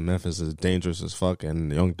Memphis and Memphis is dangerous as fuck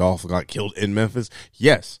and Young Dolph got killed in Memphis?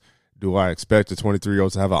 Yes. Do I expect a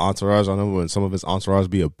 23-year-old to have an entourage on him and some of his entourage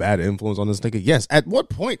be a bad influence on this nigga? Yes. At what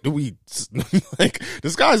point do we, like, the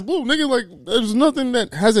sky's blue, nigga? Like, there's nothing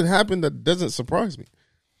that hasn't happened that doesn't surprise me.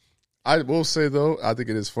 I will say, though, I think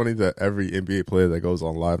it is funny that every NBA player that goes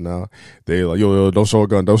on live now, they like, yo, don't show a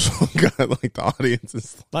gun, don't show a gun. Like, the audience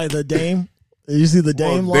is like the Dame. Did you see the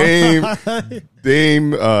Dame line?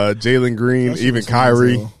 Dame, Jalen Green, even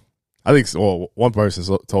Kyrie. I think one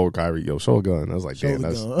person told Kyrie, yo, show a gun. I was like, damn,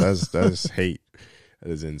 that's hate. That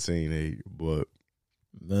is insane hate. But,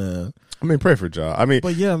 man, I mean, pray for Ja. I mean,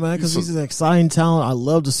 but yeah, man, because he's an exciting talent. I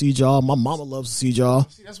love to see Ja. My mama loves to see Ja.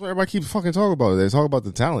 See, that's what everybody keeps fucking talking about. They talk about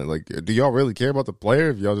the talent. Like, do y'all really care about the player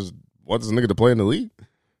if y'all just want this nigga to play in the league?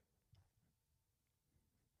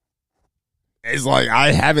 It's like,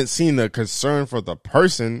 I haven't seen the concern for the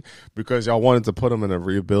person because y'all wanted to put him in a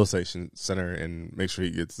rehabilitation center and make sure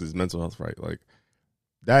he gets his mental health right. Like,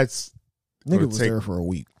 that's nigga was there for a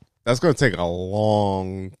week. That's going to take a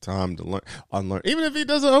long time to unlearn. Even if he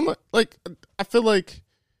doesn't unlearn, like, I feel like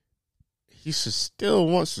he should still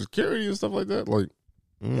want security and stuff like that. Like,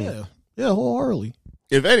 yeah, wholeheartedly.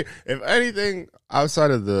 If anything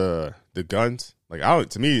outside of the guns, like, I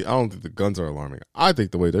don't think the guns are alarming. I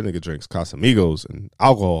think the way that nigga drinks Casamigos and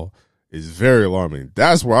alcohol is very alarming.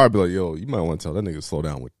 That's where I'd be like, yo, you might want to tell that nigga to slow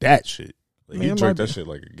down with that shit. I mean, he drank that shit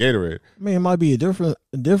like a Gatorade. I mean, it might be a different.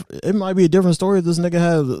 It might be a different story if this nigga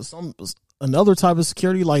had another type of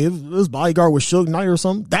security, like if this bodyguard was Suge Knight or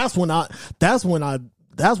something. That's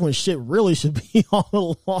when shit really should be on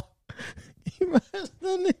the law.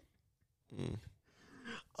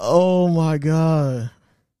 Oh my god,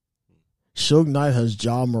 Suge Knight has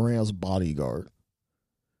John Moran's bodyguard.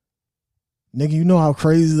 Nigga, you know how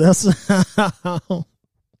crazy that's.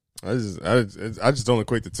 I just don't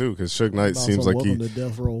equate the two because Suge Knight seems like welcome to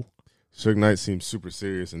Death Row. Suge Knight seems super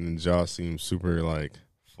serious, and then Josh seems super like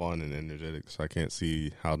fun and energetic. So I can't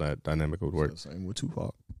see how that dynamic would work. Same with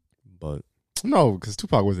Tupac, but no, because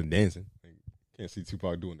Tupac wasn't dancing. Like, can't see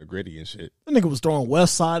Tupac doing the gritty and shit. that nigga was throwing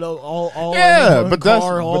West Side all yeah, in but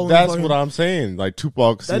car, that's what I'm saying. Like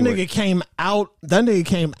Tupac, that nigga came out. That nigga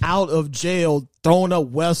came out of jail throwing up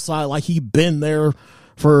West Side like he been there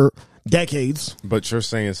for decades. But you're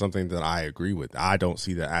saying something that I agree with. I don't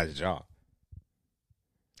see that as Ja.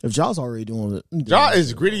 If Ja's already doing it, Ja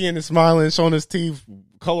is gritty and smiling, showing his teeth,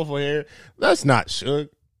 colorful hair. That's not Suge.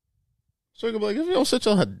 Suge be like, if you don't sit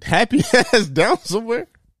your happy ass down somewhere.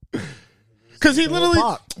 Because he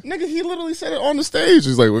literally said it on the stage.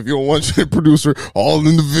 He's like, if you don't want your producer all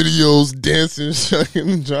in the videos, dancing, shucking,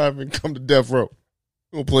 and driving, come to Death Row.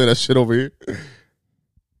 We don't play that shit over here.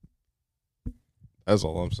 That's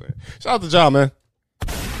all I'm saying. Shout out to Ja, man.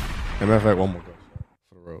 And matter of fact, one more go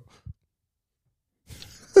for the road.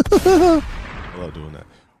 I love doing that.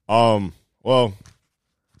 Well,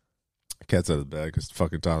 cat's out of the bag because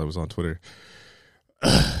fucking Tyler was on Twitter.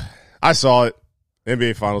 I saw it.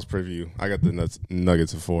 NBA Finals preview. I got the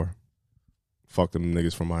Nuggets at 4. Fuck them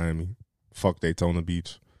niggas from Miami. Fuck Daytona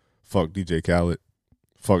Beach. Fuck DJ Khaled.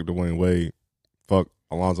 Fuck Dwayne Wade. Fuck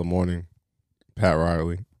Alonzo Mourning. Pat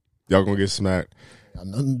Riley. Y'all gonna get smacked. Got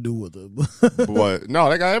nothing to do with it. But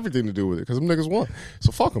no, that got everything to do with it because them niggas won.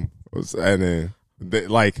 So fuck them. And then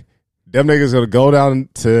them niggas gonna go down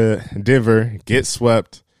to Denver, get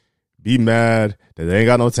swept, be mad that they ain't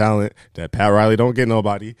got no talent, that Pat Riley don't get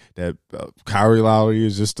nobody, that Kyrie Lowry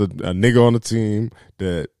is just a nigga on the team,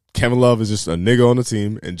 that Kevin Love is just a nigga on the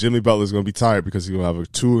team, and Jimmy Butler's gonna be tired because he's gonna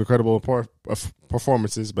have 2 incredible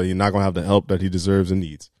performances, but he's not gonna have the help that he deserves and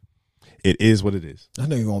needs. It is what it is. That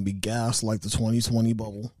nigga gonna be gassed like the 2020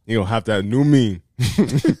 bubble. You gonna have that new meme.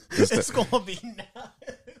 It's gonna be now.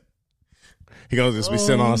 He gonna just be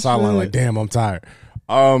sitting on the sideline like, damn, I'm tired.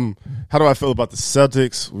 How do I feel about the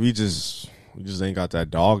Celtics? We just ain't got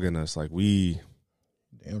that dog in us. Like we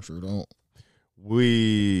damn sure don't.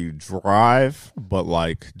 We drive, but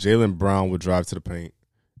like Jaylen Brown would drive to the paint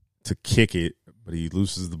to kick it, but he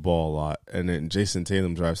loses the ball a lot. And then Jason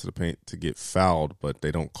Tatum drives to the paint to get fouled, but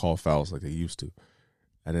they don't call fouls like they used to.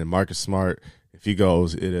 And then Marcus Smart, if he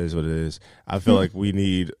goes, it is what it is. I feel like we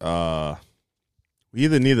need we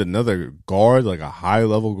either need another guard, like a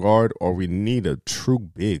high-level guard, or we need a true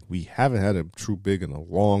big. We haven't had a true big in a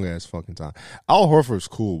long-ass fucking time. Al Horford's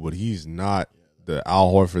cool, but he's not the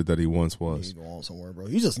Al Horford that he once was. He go on somewhere, bro.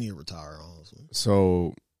 You just need to retire, honestly.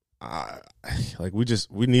 So,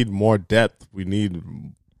 we need more depth. We need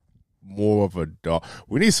more of a dog.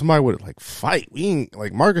 We need somebody with like fight. We ain't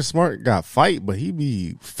like Marcus Smart got fight, but he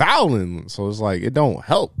be fouling. So it's like it don't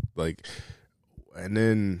help. Like. And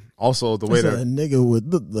then also the way that a nigga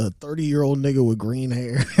with the 30-year-old nigga with green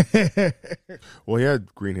hair. Well, he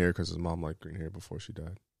had green hair because his mom liked green hair before she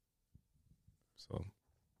died. So,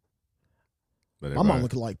 but my mom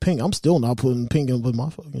looked like pink. I'm still not putting pink in with my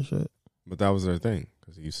fucking shit. But that was their thing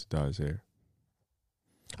because he used to dye his hair.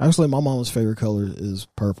 Actually, my mom's favorite color is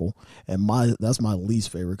purple, and that's my least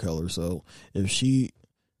favorite color. So if she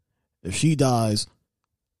dies,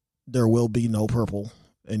 there will be no purple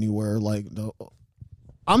anywhere. Like no.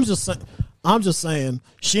 I'm just saying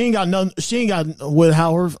she ain't got nothing. She ain't got with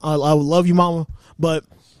how her. I would love you, mama, but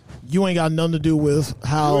you ain't got nothing to do with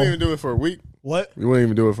how. You wouldn't even do it for a week. What? You wouldn't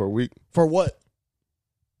even do it for a week. For what?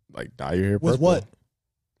 Like dye your hair purple. With what?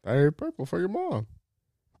 Dye your hair purple for your mom.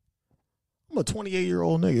 I'm a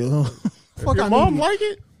 28-year-old nigga. If your mom like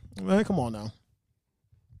it, man, come on now.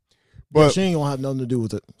 But yeah, she ain't gonna have nothing to do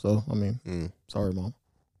with it. So I mean, sorry, mom.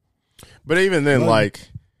 But even then,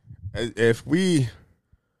 like, if we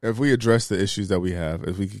address the issues that we have,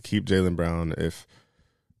 if we could keep Jaylen Brown, if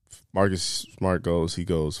Marcus Smart goes, he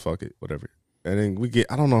goes, fuck it, whatever. And then we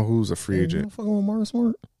get, I don't know who's a free agent. You fucking with Marcus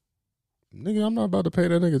Smart? Nigga, I'm not about to pay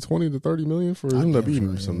that nigga 20 to 30 million for him to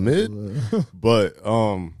be some mid. But,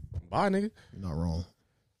 bye, nigga. You're not wrong.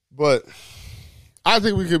 But I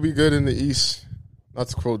think we could be good in the East. Not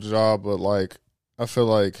to quote Ja, but like, I feel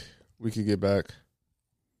like we could get back.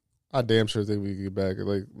 I damn sure think we could get back.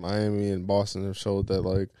 Like Miami and Boston have showed that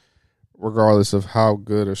like regardless of how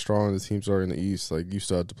good or strong the teams are in the East, like you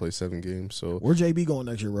still have to play 7 games. So Where JB going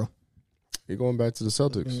next year, bro? you're going back to the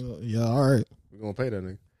Celtics. Yeah, all right. We're gonna pay that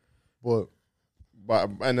nigga. But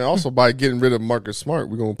and then also by getting rid of Marcus Smart,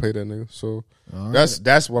 we're gonna pay that nigga. So All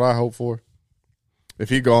that's what I hope for. If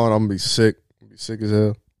he gone, I'm gonna be sick. I'm gonna be sick as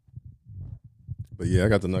hell. But yeah, I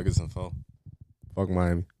got the Nuggets in 4. Fuck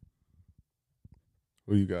Miami.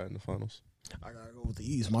 Who you got in the finals? I gotta go with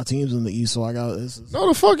the East. My team's in the East, so I got this. No,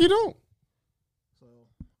 the fuck you don't. So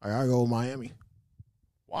I gotta go with Miami.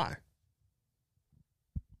 Why?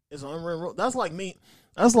 It's unwritten. That's like me.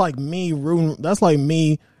 That's like me rooting. That's like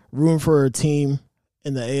me rooting for a team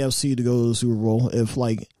in the AFC to go to the Super Bowl. If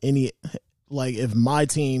if my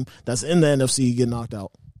team that's in the NFC get knocked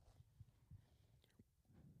out,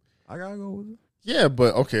 I gotta go with it. Yeah,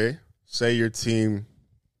 but okay. Say your team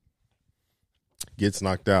gets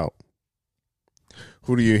knocked out.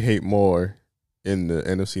 Who do you hate more in the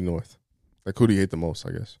NFC North? Like, who do you hate the most,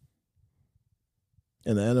 I guess?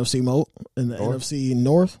 In the NFC North? NFC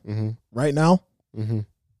North right now,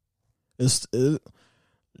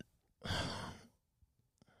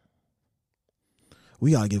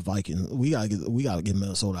 we gotta get Vikings. We gotta get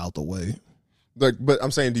Minnesota out the way. Like, but I'm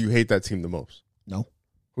saying, do you hate that team the most? No,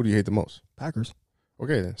 Who do you hate the most? Packers.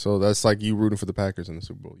 Okay, then. So that's like you rooting for the Packers in the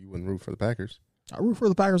Super Bowl. You wouldn't root for the Packers. I root for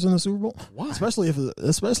the Packers in the Super Bowl. Why? Especially if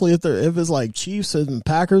it's like Chiefs and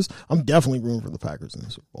Packers. I'm definitely rooting for the Packers in the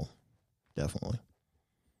Super Bowl. Definitely.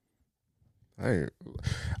 You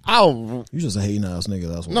just a hating ass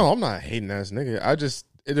nigga. That's why. No, I'm not a hating ass nigga.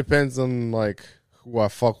 It depends on like who I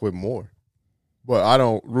fuck with more. But I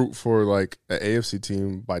don't root for like an AFC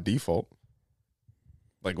team by default.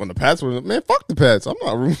 Like when the Pats were, man, fuck the Pats. I'm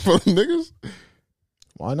not rooting for them niggas.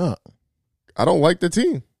 Why not? I don't like the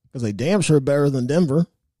team. Because they damn sure better than Denver.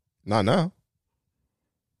 Not now.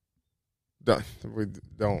 We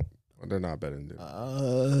don't. They're not better than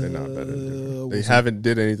Denver. They're not better than Denver. They haven't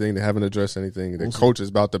did anything. They haven't addressed anything. Their coach is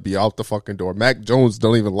about to be out the fucking door. Mac Jones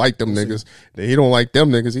don't even like them niggas. He don't like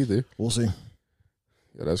them niggas either. We'll see.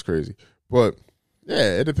 Yeah, that's crazy. But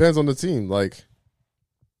yeah, it depends on the team. Like,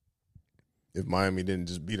 if Miami didn't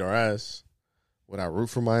just beat our ass, would I root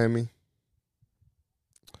for Miami?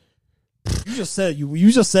 You just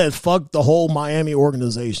said fuck the whole Miami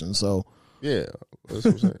organization. So yeah, that's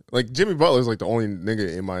what I'm saying. Like Jimmy Butler is like the only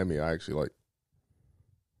nigga in Miami I actually like.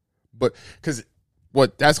 But because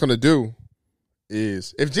what that's gonna do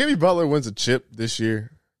is if Jimmy Butler wins a chip this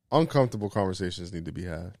year, uncomfortable conversations need to be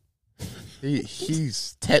had.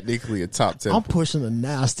 He's technically a top 10. I'm pushing a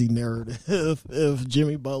nasty narrative. If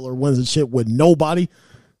Jimmy Butler wins a chip with nobody,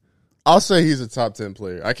 I'll say he's a top 10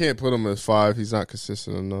 player. I can't put him as 5. He's not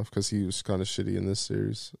consistent enough because he was kind of shitty in this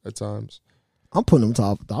series at times. I'm putting him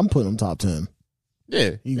top 10.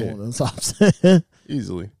 Yeah, He going in the top 10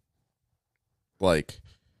 easily. Like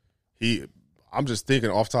I'm just thinking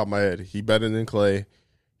off the top of my head. He better than Clay.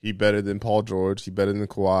 He better than Paul George. He better than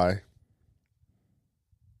Kawhi.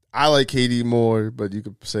 I like KD more, but you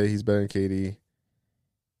could say he's better than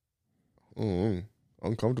KD.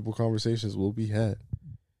 Uncomfortable conversations will be had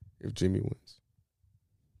if Jimmy wins.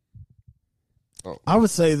 Oh. I would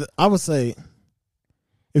say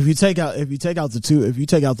if you take out the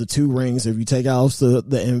 2 rings, if you take out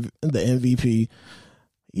the MVP,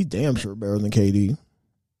 he's damn sure better than KD.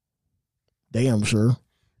 Damn sure.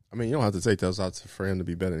 I mean, you don't have to take those out for him to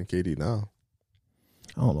be better than KD now.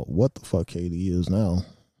 I don't know what the fuck KD is now.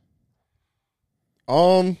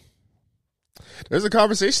 There's a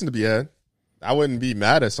conversation to be had. I wouldn't be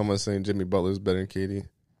mad at someone saying Jimmy Butler is better than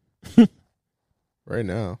KD right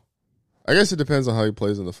now. I guess it depends on how he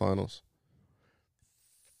plays in the finals.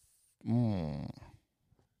 I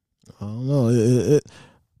don't know.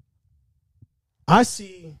 I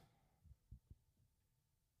see.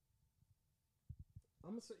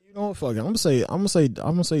 I'm gonna say, you know what? Fuck it. I'm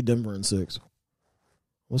gonna say Denver in 6. I'm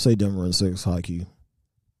gonna say Denver in 6. High key.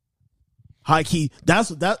 High key. That's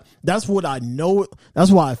what I know. That's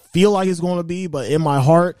what I feel like it's going to be. But in my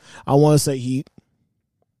heart, I want to say Heat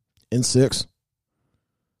in 6.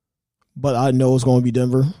 But I know it's going to be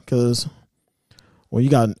Denver because when you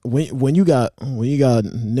got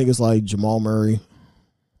niggas like Jamal Murray,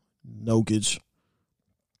 Jokic,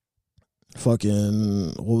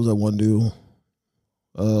 fucking what was that one dude?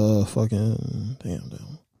 Fucking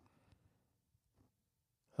damn.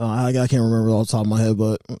 I can't remember off the top of my head,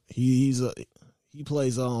 but he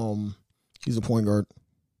plays he's a point guard.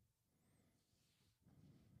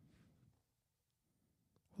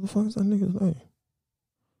 What the fuck is that nigga's name?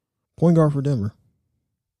 Point guard for Denver.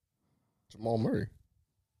 Jamal Murray.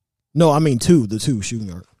 No, I mean the two shooting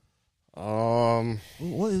guard.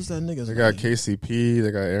 What is that nigga's They name? got KCP.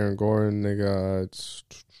 They got Aaron Gordon. They got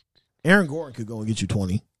Aaron Gordon could go and get you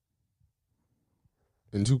 20.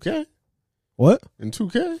 in 2K. What? In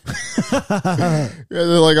 2K. Yeah,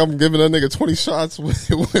 they're like, I'm giving that nigga 20 shots with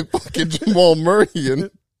fucking Jamal Murray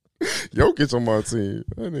and Jokic on my team.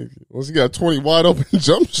 That nigga, once he got 20 wide open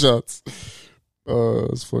jump shots.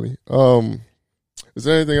 It's funny. Is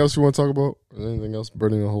there anything else you want to talk about? Is there anything else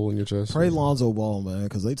burning a hole in your chest? Pray Lonzo Ball, man,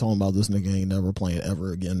 because they talking about this nigga ain't never playing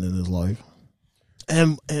ever again in his life.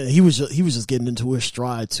 And he was just getting into his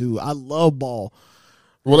stride too. I love Ball.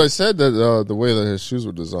 Well, I said that the way that his shoes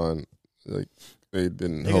were designed, like they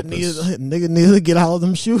didn't help us. Nigga needed to get out of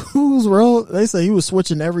them shoes, bro. They say he was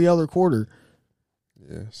switching every other quarter.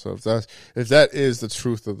 Yeah, so if that is the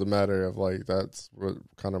truth of the matter, of like that's what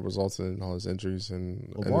kind of resulted in all his injuries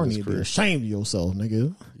and LeVar need to be ashamed of yourself,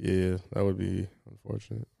 nigga. Yeah, that would be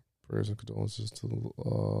unfortunate. Prayers and condolences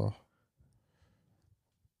to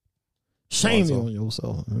shame Lonzo. on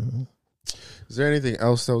yourself. Man. Is there anything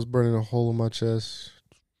else that was burning a hole in my chest?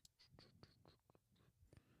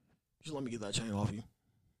 Just let me get that chain off you.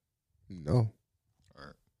 No. All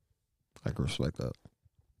right, I can respect that.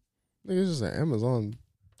 Nigga, it's just an Amazon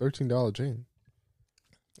 $13 chain.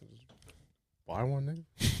 Buy one, nigga.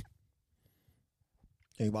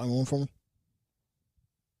 Can you buy one for me?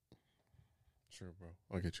 Sure, bro.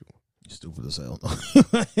 I'll get you one. You stupid as hell.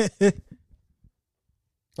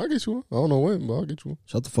 I'll get you one. I don't know when, but I'll get you one.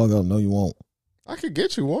 Shut the fuck up. No, you won't. I could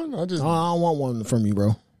get you one. I I don't want one from you,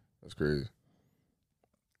 bro. That's crazy.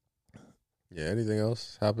 Yeah, anything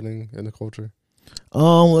else happening in the culture?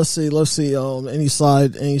 Let's see. Any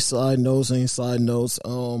side notes. I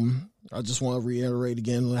just want to reiterate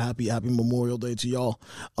again, happy Memorial Day to y'all.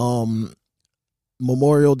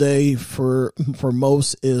 Memorial Day for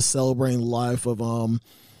most is celebrating the life of all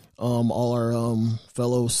our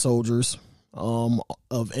fellow soldiers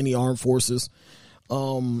of any armed forces.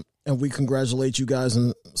 And we congratulate you guys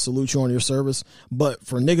and salute you on your service. But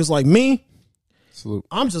for niggas like me, Salute.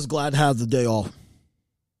 I'm just glad to have the day off.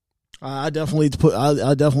 I definitely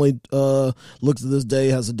looked at this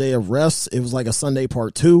day as a day of rest. It was like a Sunday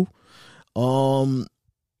part 2.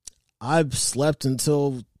 I've slept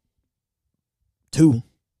until 2,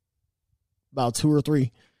 about 2 or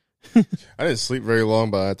 3. I didn't sleep very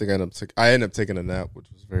long, but I think I ended up taking a nap,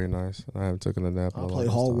 which was very nice. I haven't taken a nap. I played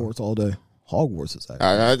Hogwarts all day. Hogwarts is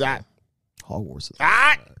Hogwarts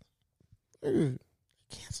is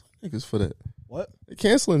Cancel niggas for that. What? They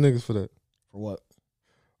canceling niggas for that. For what?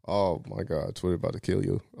 Oh my God, Twitter about to kill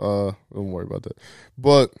you. Don't worry about that.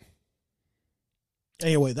 But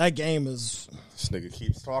anyway, that game is. this nigga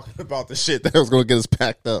keeps talking about the shit that was gonna get us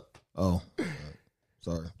packed up. Oh,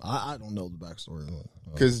 sorry. I don't know the backstory.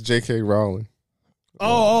 Because J.K. Rowling.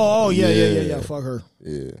 Yeah. Fuck her.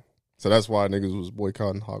 Yeah. So that's why niggas was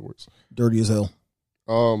boycotting Hogwarts. Dirty as hell.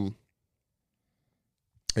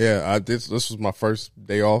 Yeah, this was my first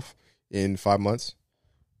day off in 5 months.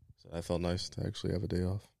 So that felt nice to actually have a day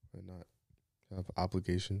off and not have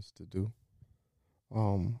obligations to do.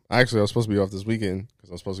 Actually, I was supposed to be off this weekend because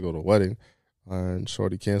I was supposed to go to a wedding, and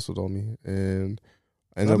Shorty canceled on me. And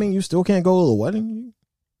you still can't go to the wedding?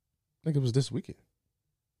 I think it was this weekend.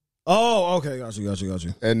 Oh, okay, got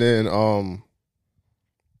you. And then,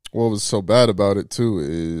 what was so bad about it too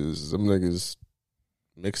is them niggas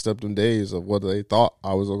mixed up them days of what they thought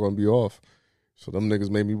I was going to be off. So them niggas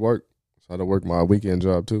made me work. So I had to work my weekend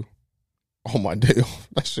job too on my day off.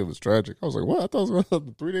 That shit was tragic. I was like, what? I thought I was going to have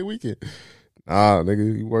a 3-day weekend. Nah,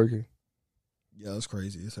 nigga, you working. Yeah, that's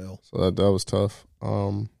crazy as hell. So that was tough.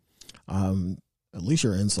 At least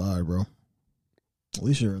you're inside, bro. At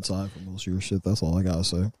least you're inside for most of your shit. That's all I gotta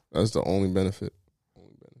say. That's the only benefit.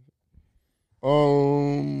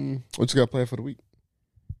 What you got planned for the week?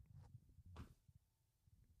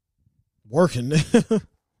 Working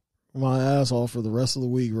my ass off for the rest of the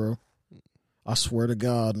week, bro. I swear to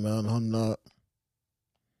God, man, I'm not.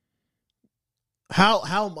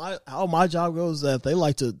 How my job goes is that they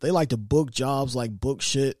like to book jobs, like book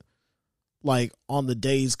shit like on the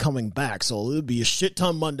days coming back. So it'd be a shit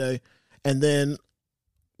ton Monday, and then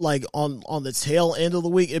like on the tail end of the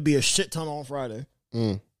week, it'd be a shit ton on Friday.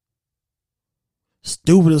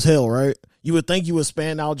 Stupid as hell, right? You would think you would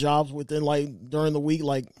span out jobs within like during the week,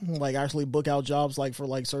 like actually book out jobs like for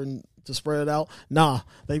like certain to spread it out. Nah,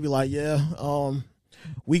 they'd be like, yeah,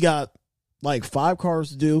 we got like 5 cars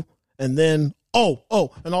to do, and then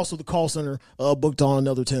and also the call center booked on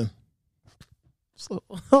another 10. So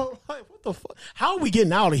like, what the fuck? How are we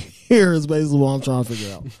getting out of here? Is basically what I'm trying to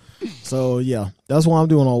figure out. So yeah, that's what I'm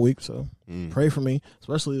doing all week. So pray for me,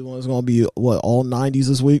 especially when it's going to be all 90s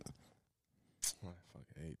this week. I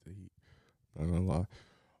fucking hate the heat. I'm gonna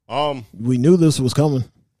lie. We knew this was coming.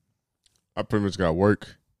 I pretty much got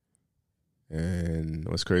work, and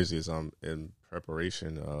what's crazy is I'm in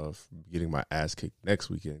preparation of getting my ass kicked next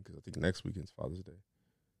weekend because I think next weekend's Father's Day.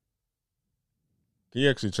 Can you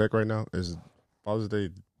actually check right now? Is Father's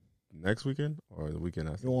Day next weekend or the weekend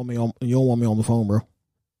after? You don't want me on the phone, bro.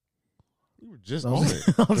 You were just on it.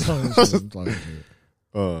 I'm talking shit. I'm talking shit.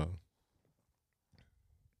 Uh,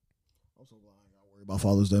 I'm so glad I ain't got to worry about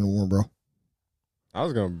Father's Day no more, bro. I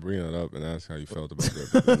was gonna bring it up and ask how you felt about that,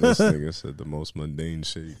 but then this nigga said the most mundane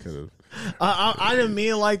shit he could have. I didn't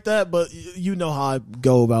mean it like that, but you know how I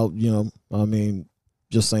go about, I mean,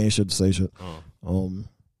 just saying shit to say shit. When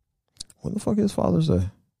the fuck is Father's Day? I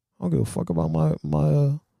don't give a fuck about my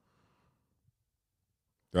Do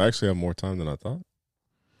I actually have more time than I thought?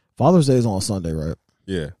 Father's Day is on Sunday, right?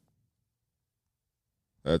 Yeah.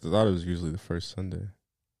 I thought it was usually the first Sunday.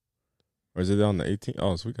 Or is it on the 18th?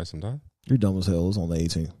 Oh, so we got some time. You're dumb as hell. It's on the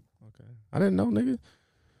 18th. Okay. I didn't know, nigga.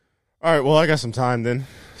 All right, well, I got some time then.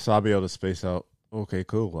 So I'll be able to space out. Okay,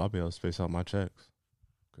 cool. I'll be able to space out my checks.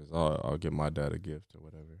 Because I'll get my dad a gift or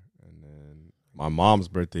whatever. And then my mom's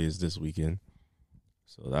birthday is this weekend.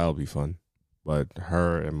 So that'll be fun. But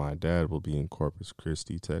her and my dad will be in Corpus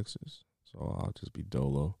Christi, Texas. So I'll just be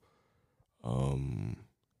dolo.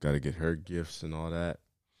 Got to get her gifts and all that.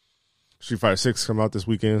 Street Fighter 6 come out this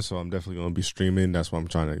weekend, so I'm definitely going to be streaming. That's why I'm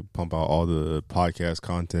trying to pump out all the podcast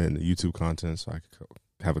content and the YouTube content so I can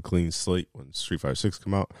have a clean slate when Street Fighter 6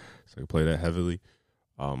 come out, so I can play that heavily.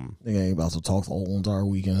 Nigga ain't about to talk the whole entire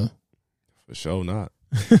weekend. For sure not.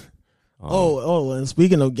 And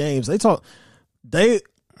speaking of games, they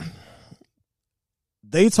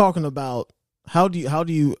talking about how do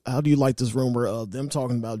you like this rumor of them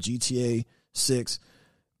talking about GTA 6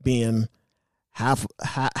 being half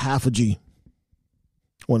a G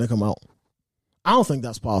when it come out? I don't think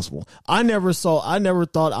that's possible. I never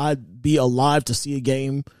thought I'd be alive to see a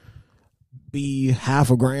game be half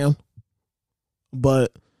a grand.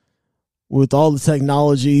 But with all the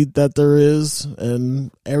technology that there is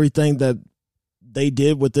and everything that they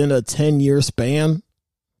did within a 10-year span,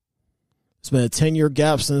 it's been a 10-year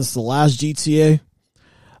gap since the last GTA.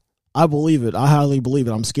 I believe it. I highly believe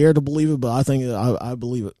it. I'm scared to believe it, but I think I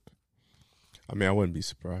believe it. I mean, I wouldn't be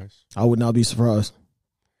surprised. I would not be surprised.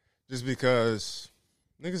 Just because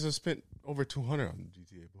niggas have spent over 200 on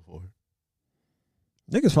GTA before.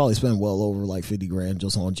 Niggas probably spend well over like 50 grand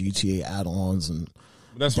just on GTA add-ons and.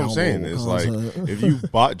 But that's what I'm saying. It's like if you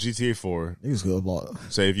bought GTA 4, niggas could have bought.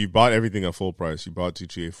 Say if you bought everything at full price, you bought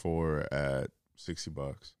GTA 4 at $60.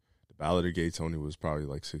 The Ballad of Gay Tony was probably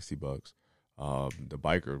like $60. The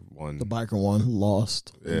biker one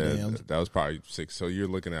lost. Yeah, that was probably $6. So you're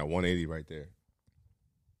looking at $180 right there.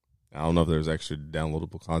 I don't know if there's extra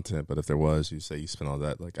downloadable content, but if there was, you say you spent all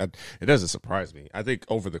that. Like, it doesn't surprise me. I think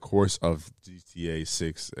over the course of GTA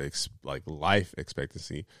 6, like life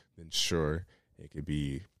expectancy, then sure it could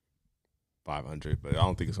be 500, but I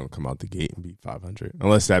don't think it's gonna come out the gate and be 500,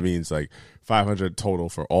 unless that means like 500 total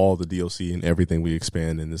for all the DLC and everything we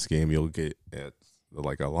expand in this game. You'll get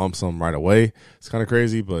like a lump sum right away. It's kind of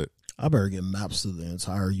crazy, but I better get maps to the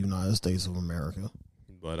entire United States of America.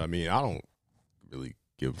 But I mean, I don't really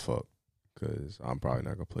give a fuck because I'm probably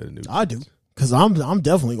not gonna play the new. I do because I'm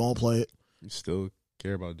definitely gonna play it. You still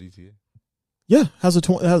care about GTA? Yeah, has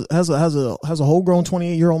a whole grown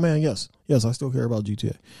 28-year-old man. Yes, I still care about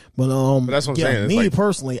GTA. But that's what I'm saying. Me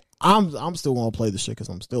personally, I'm still gonna play the shit because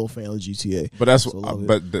I'm still a fan of GTA.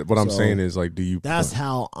 But what I'm saying is like, do you? That's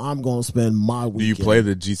how I'm gonna spend my weekend. Do you play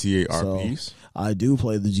the GTA RPs? I do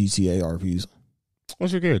play the GTA RPs.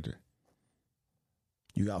 What's your character?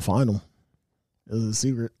 You gotta find them. It's a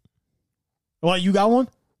secret. What, you got one?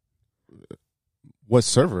 What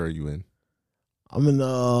server are you in? I'm in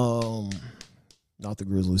not the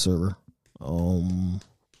Grizzly server.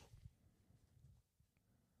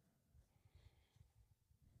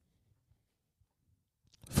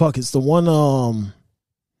 Fuck, it's the one. I'll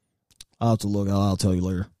have to look. I'll tell you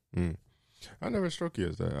later. I never struck you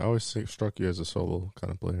as that. I always struck you as a solo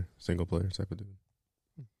kind of player, single player type of dude.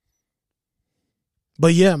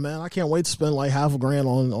 But yeah, man, I can't wait to spend like $half a grand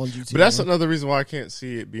on GTA. But that's another reason why I can't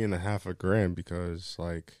see it being $half a grand, because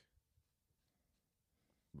like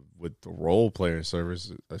with the role playing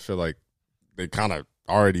servers, I feel like they kind of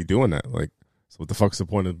already doing that. Like, so what the fuck's the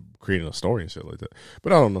point of creating a story and shit like that?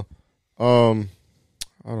 But I don't know.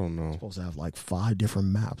 I don't know. It's supposed to have like 5 different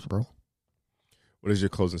maps, bro. What is your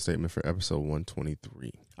closing statement for episode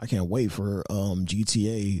 123? I can't wait for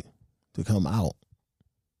GTA to come out.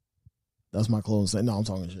 That's my closing statement. No, I'm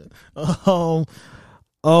talking shit.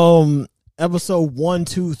 Episode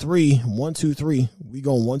 123. 123. We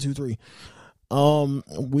going 123.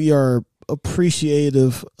 We are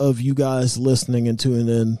appreciative of you guys listening and tuning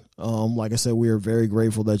in. Like I said, we are very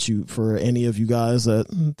grateful for any of you guys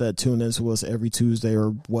that tune in to us every Tuesday,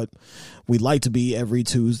 or what we like to be every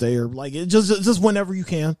Tuesday, or like it just whenever you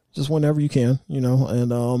can,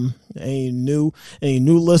 and any new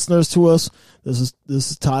listeners to us. This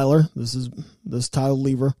is Tyler. This is Tyler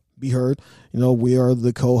Lever. Be heard. We are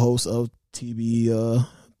the co-hosts of TBH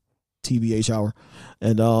Hour,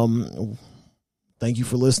 and thank you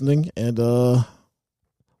for listening, and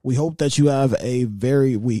we hope that you had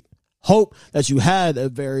a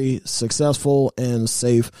very successful and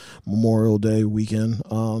safe Memorial Day weekend.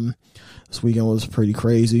 This weekend was pretty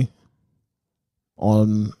crazy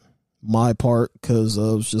on my part because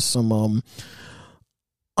of just some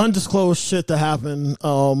undisclosed shit that happened,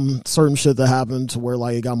 certain shit that happened to where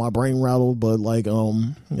like it got my brain rattled, but like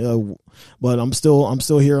but I'm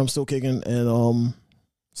still here, I'm still kicking, and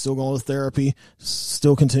still going to therapy,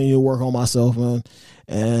 still continue to work on myself, man.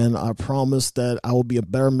 And I promise that I will be a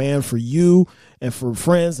better man for you and for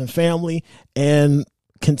friends and family, and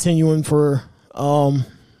continuing for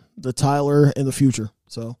the Tyler in the future.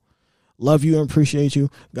 So love you and appreciate you.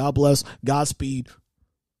 God bless. Godspeed.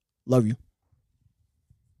 Love you.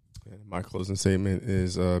 And my closing statement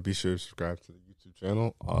is be sure to subscribe to the YouTube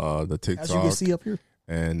channel, the TikTok, as you can see up here,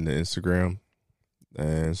 and the Instagram,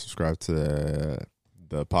 and subscribe to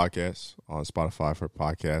the podcast on Spotify for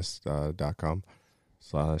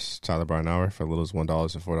podcast.com/Tyler Brian Hour for as little as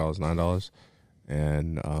 $1 and $4, $9.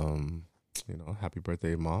 And, happy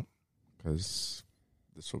birthday, Mom, because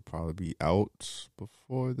this will probably be out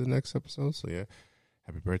before the next episode. So, yeah,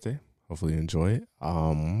 happy birthday. Hopefully you enjoy it.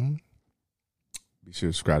 Be sure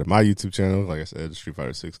to subscribe to my YouTube channel. Like I said, the Street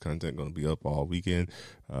Fighter 6 content going to be up all weekend.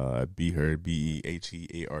 Be Heard,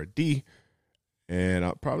 BEHEARD. And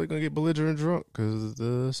I'm probably going to get belligerent drunk because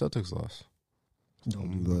the Celtics lost.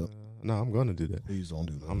 Don't do that. No, I'm going to do that. Please don't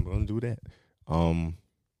do that. I'm going to do that.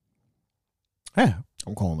 Yeah.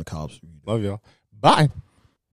 I'm calling the cops. Love y'all. Bye.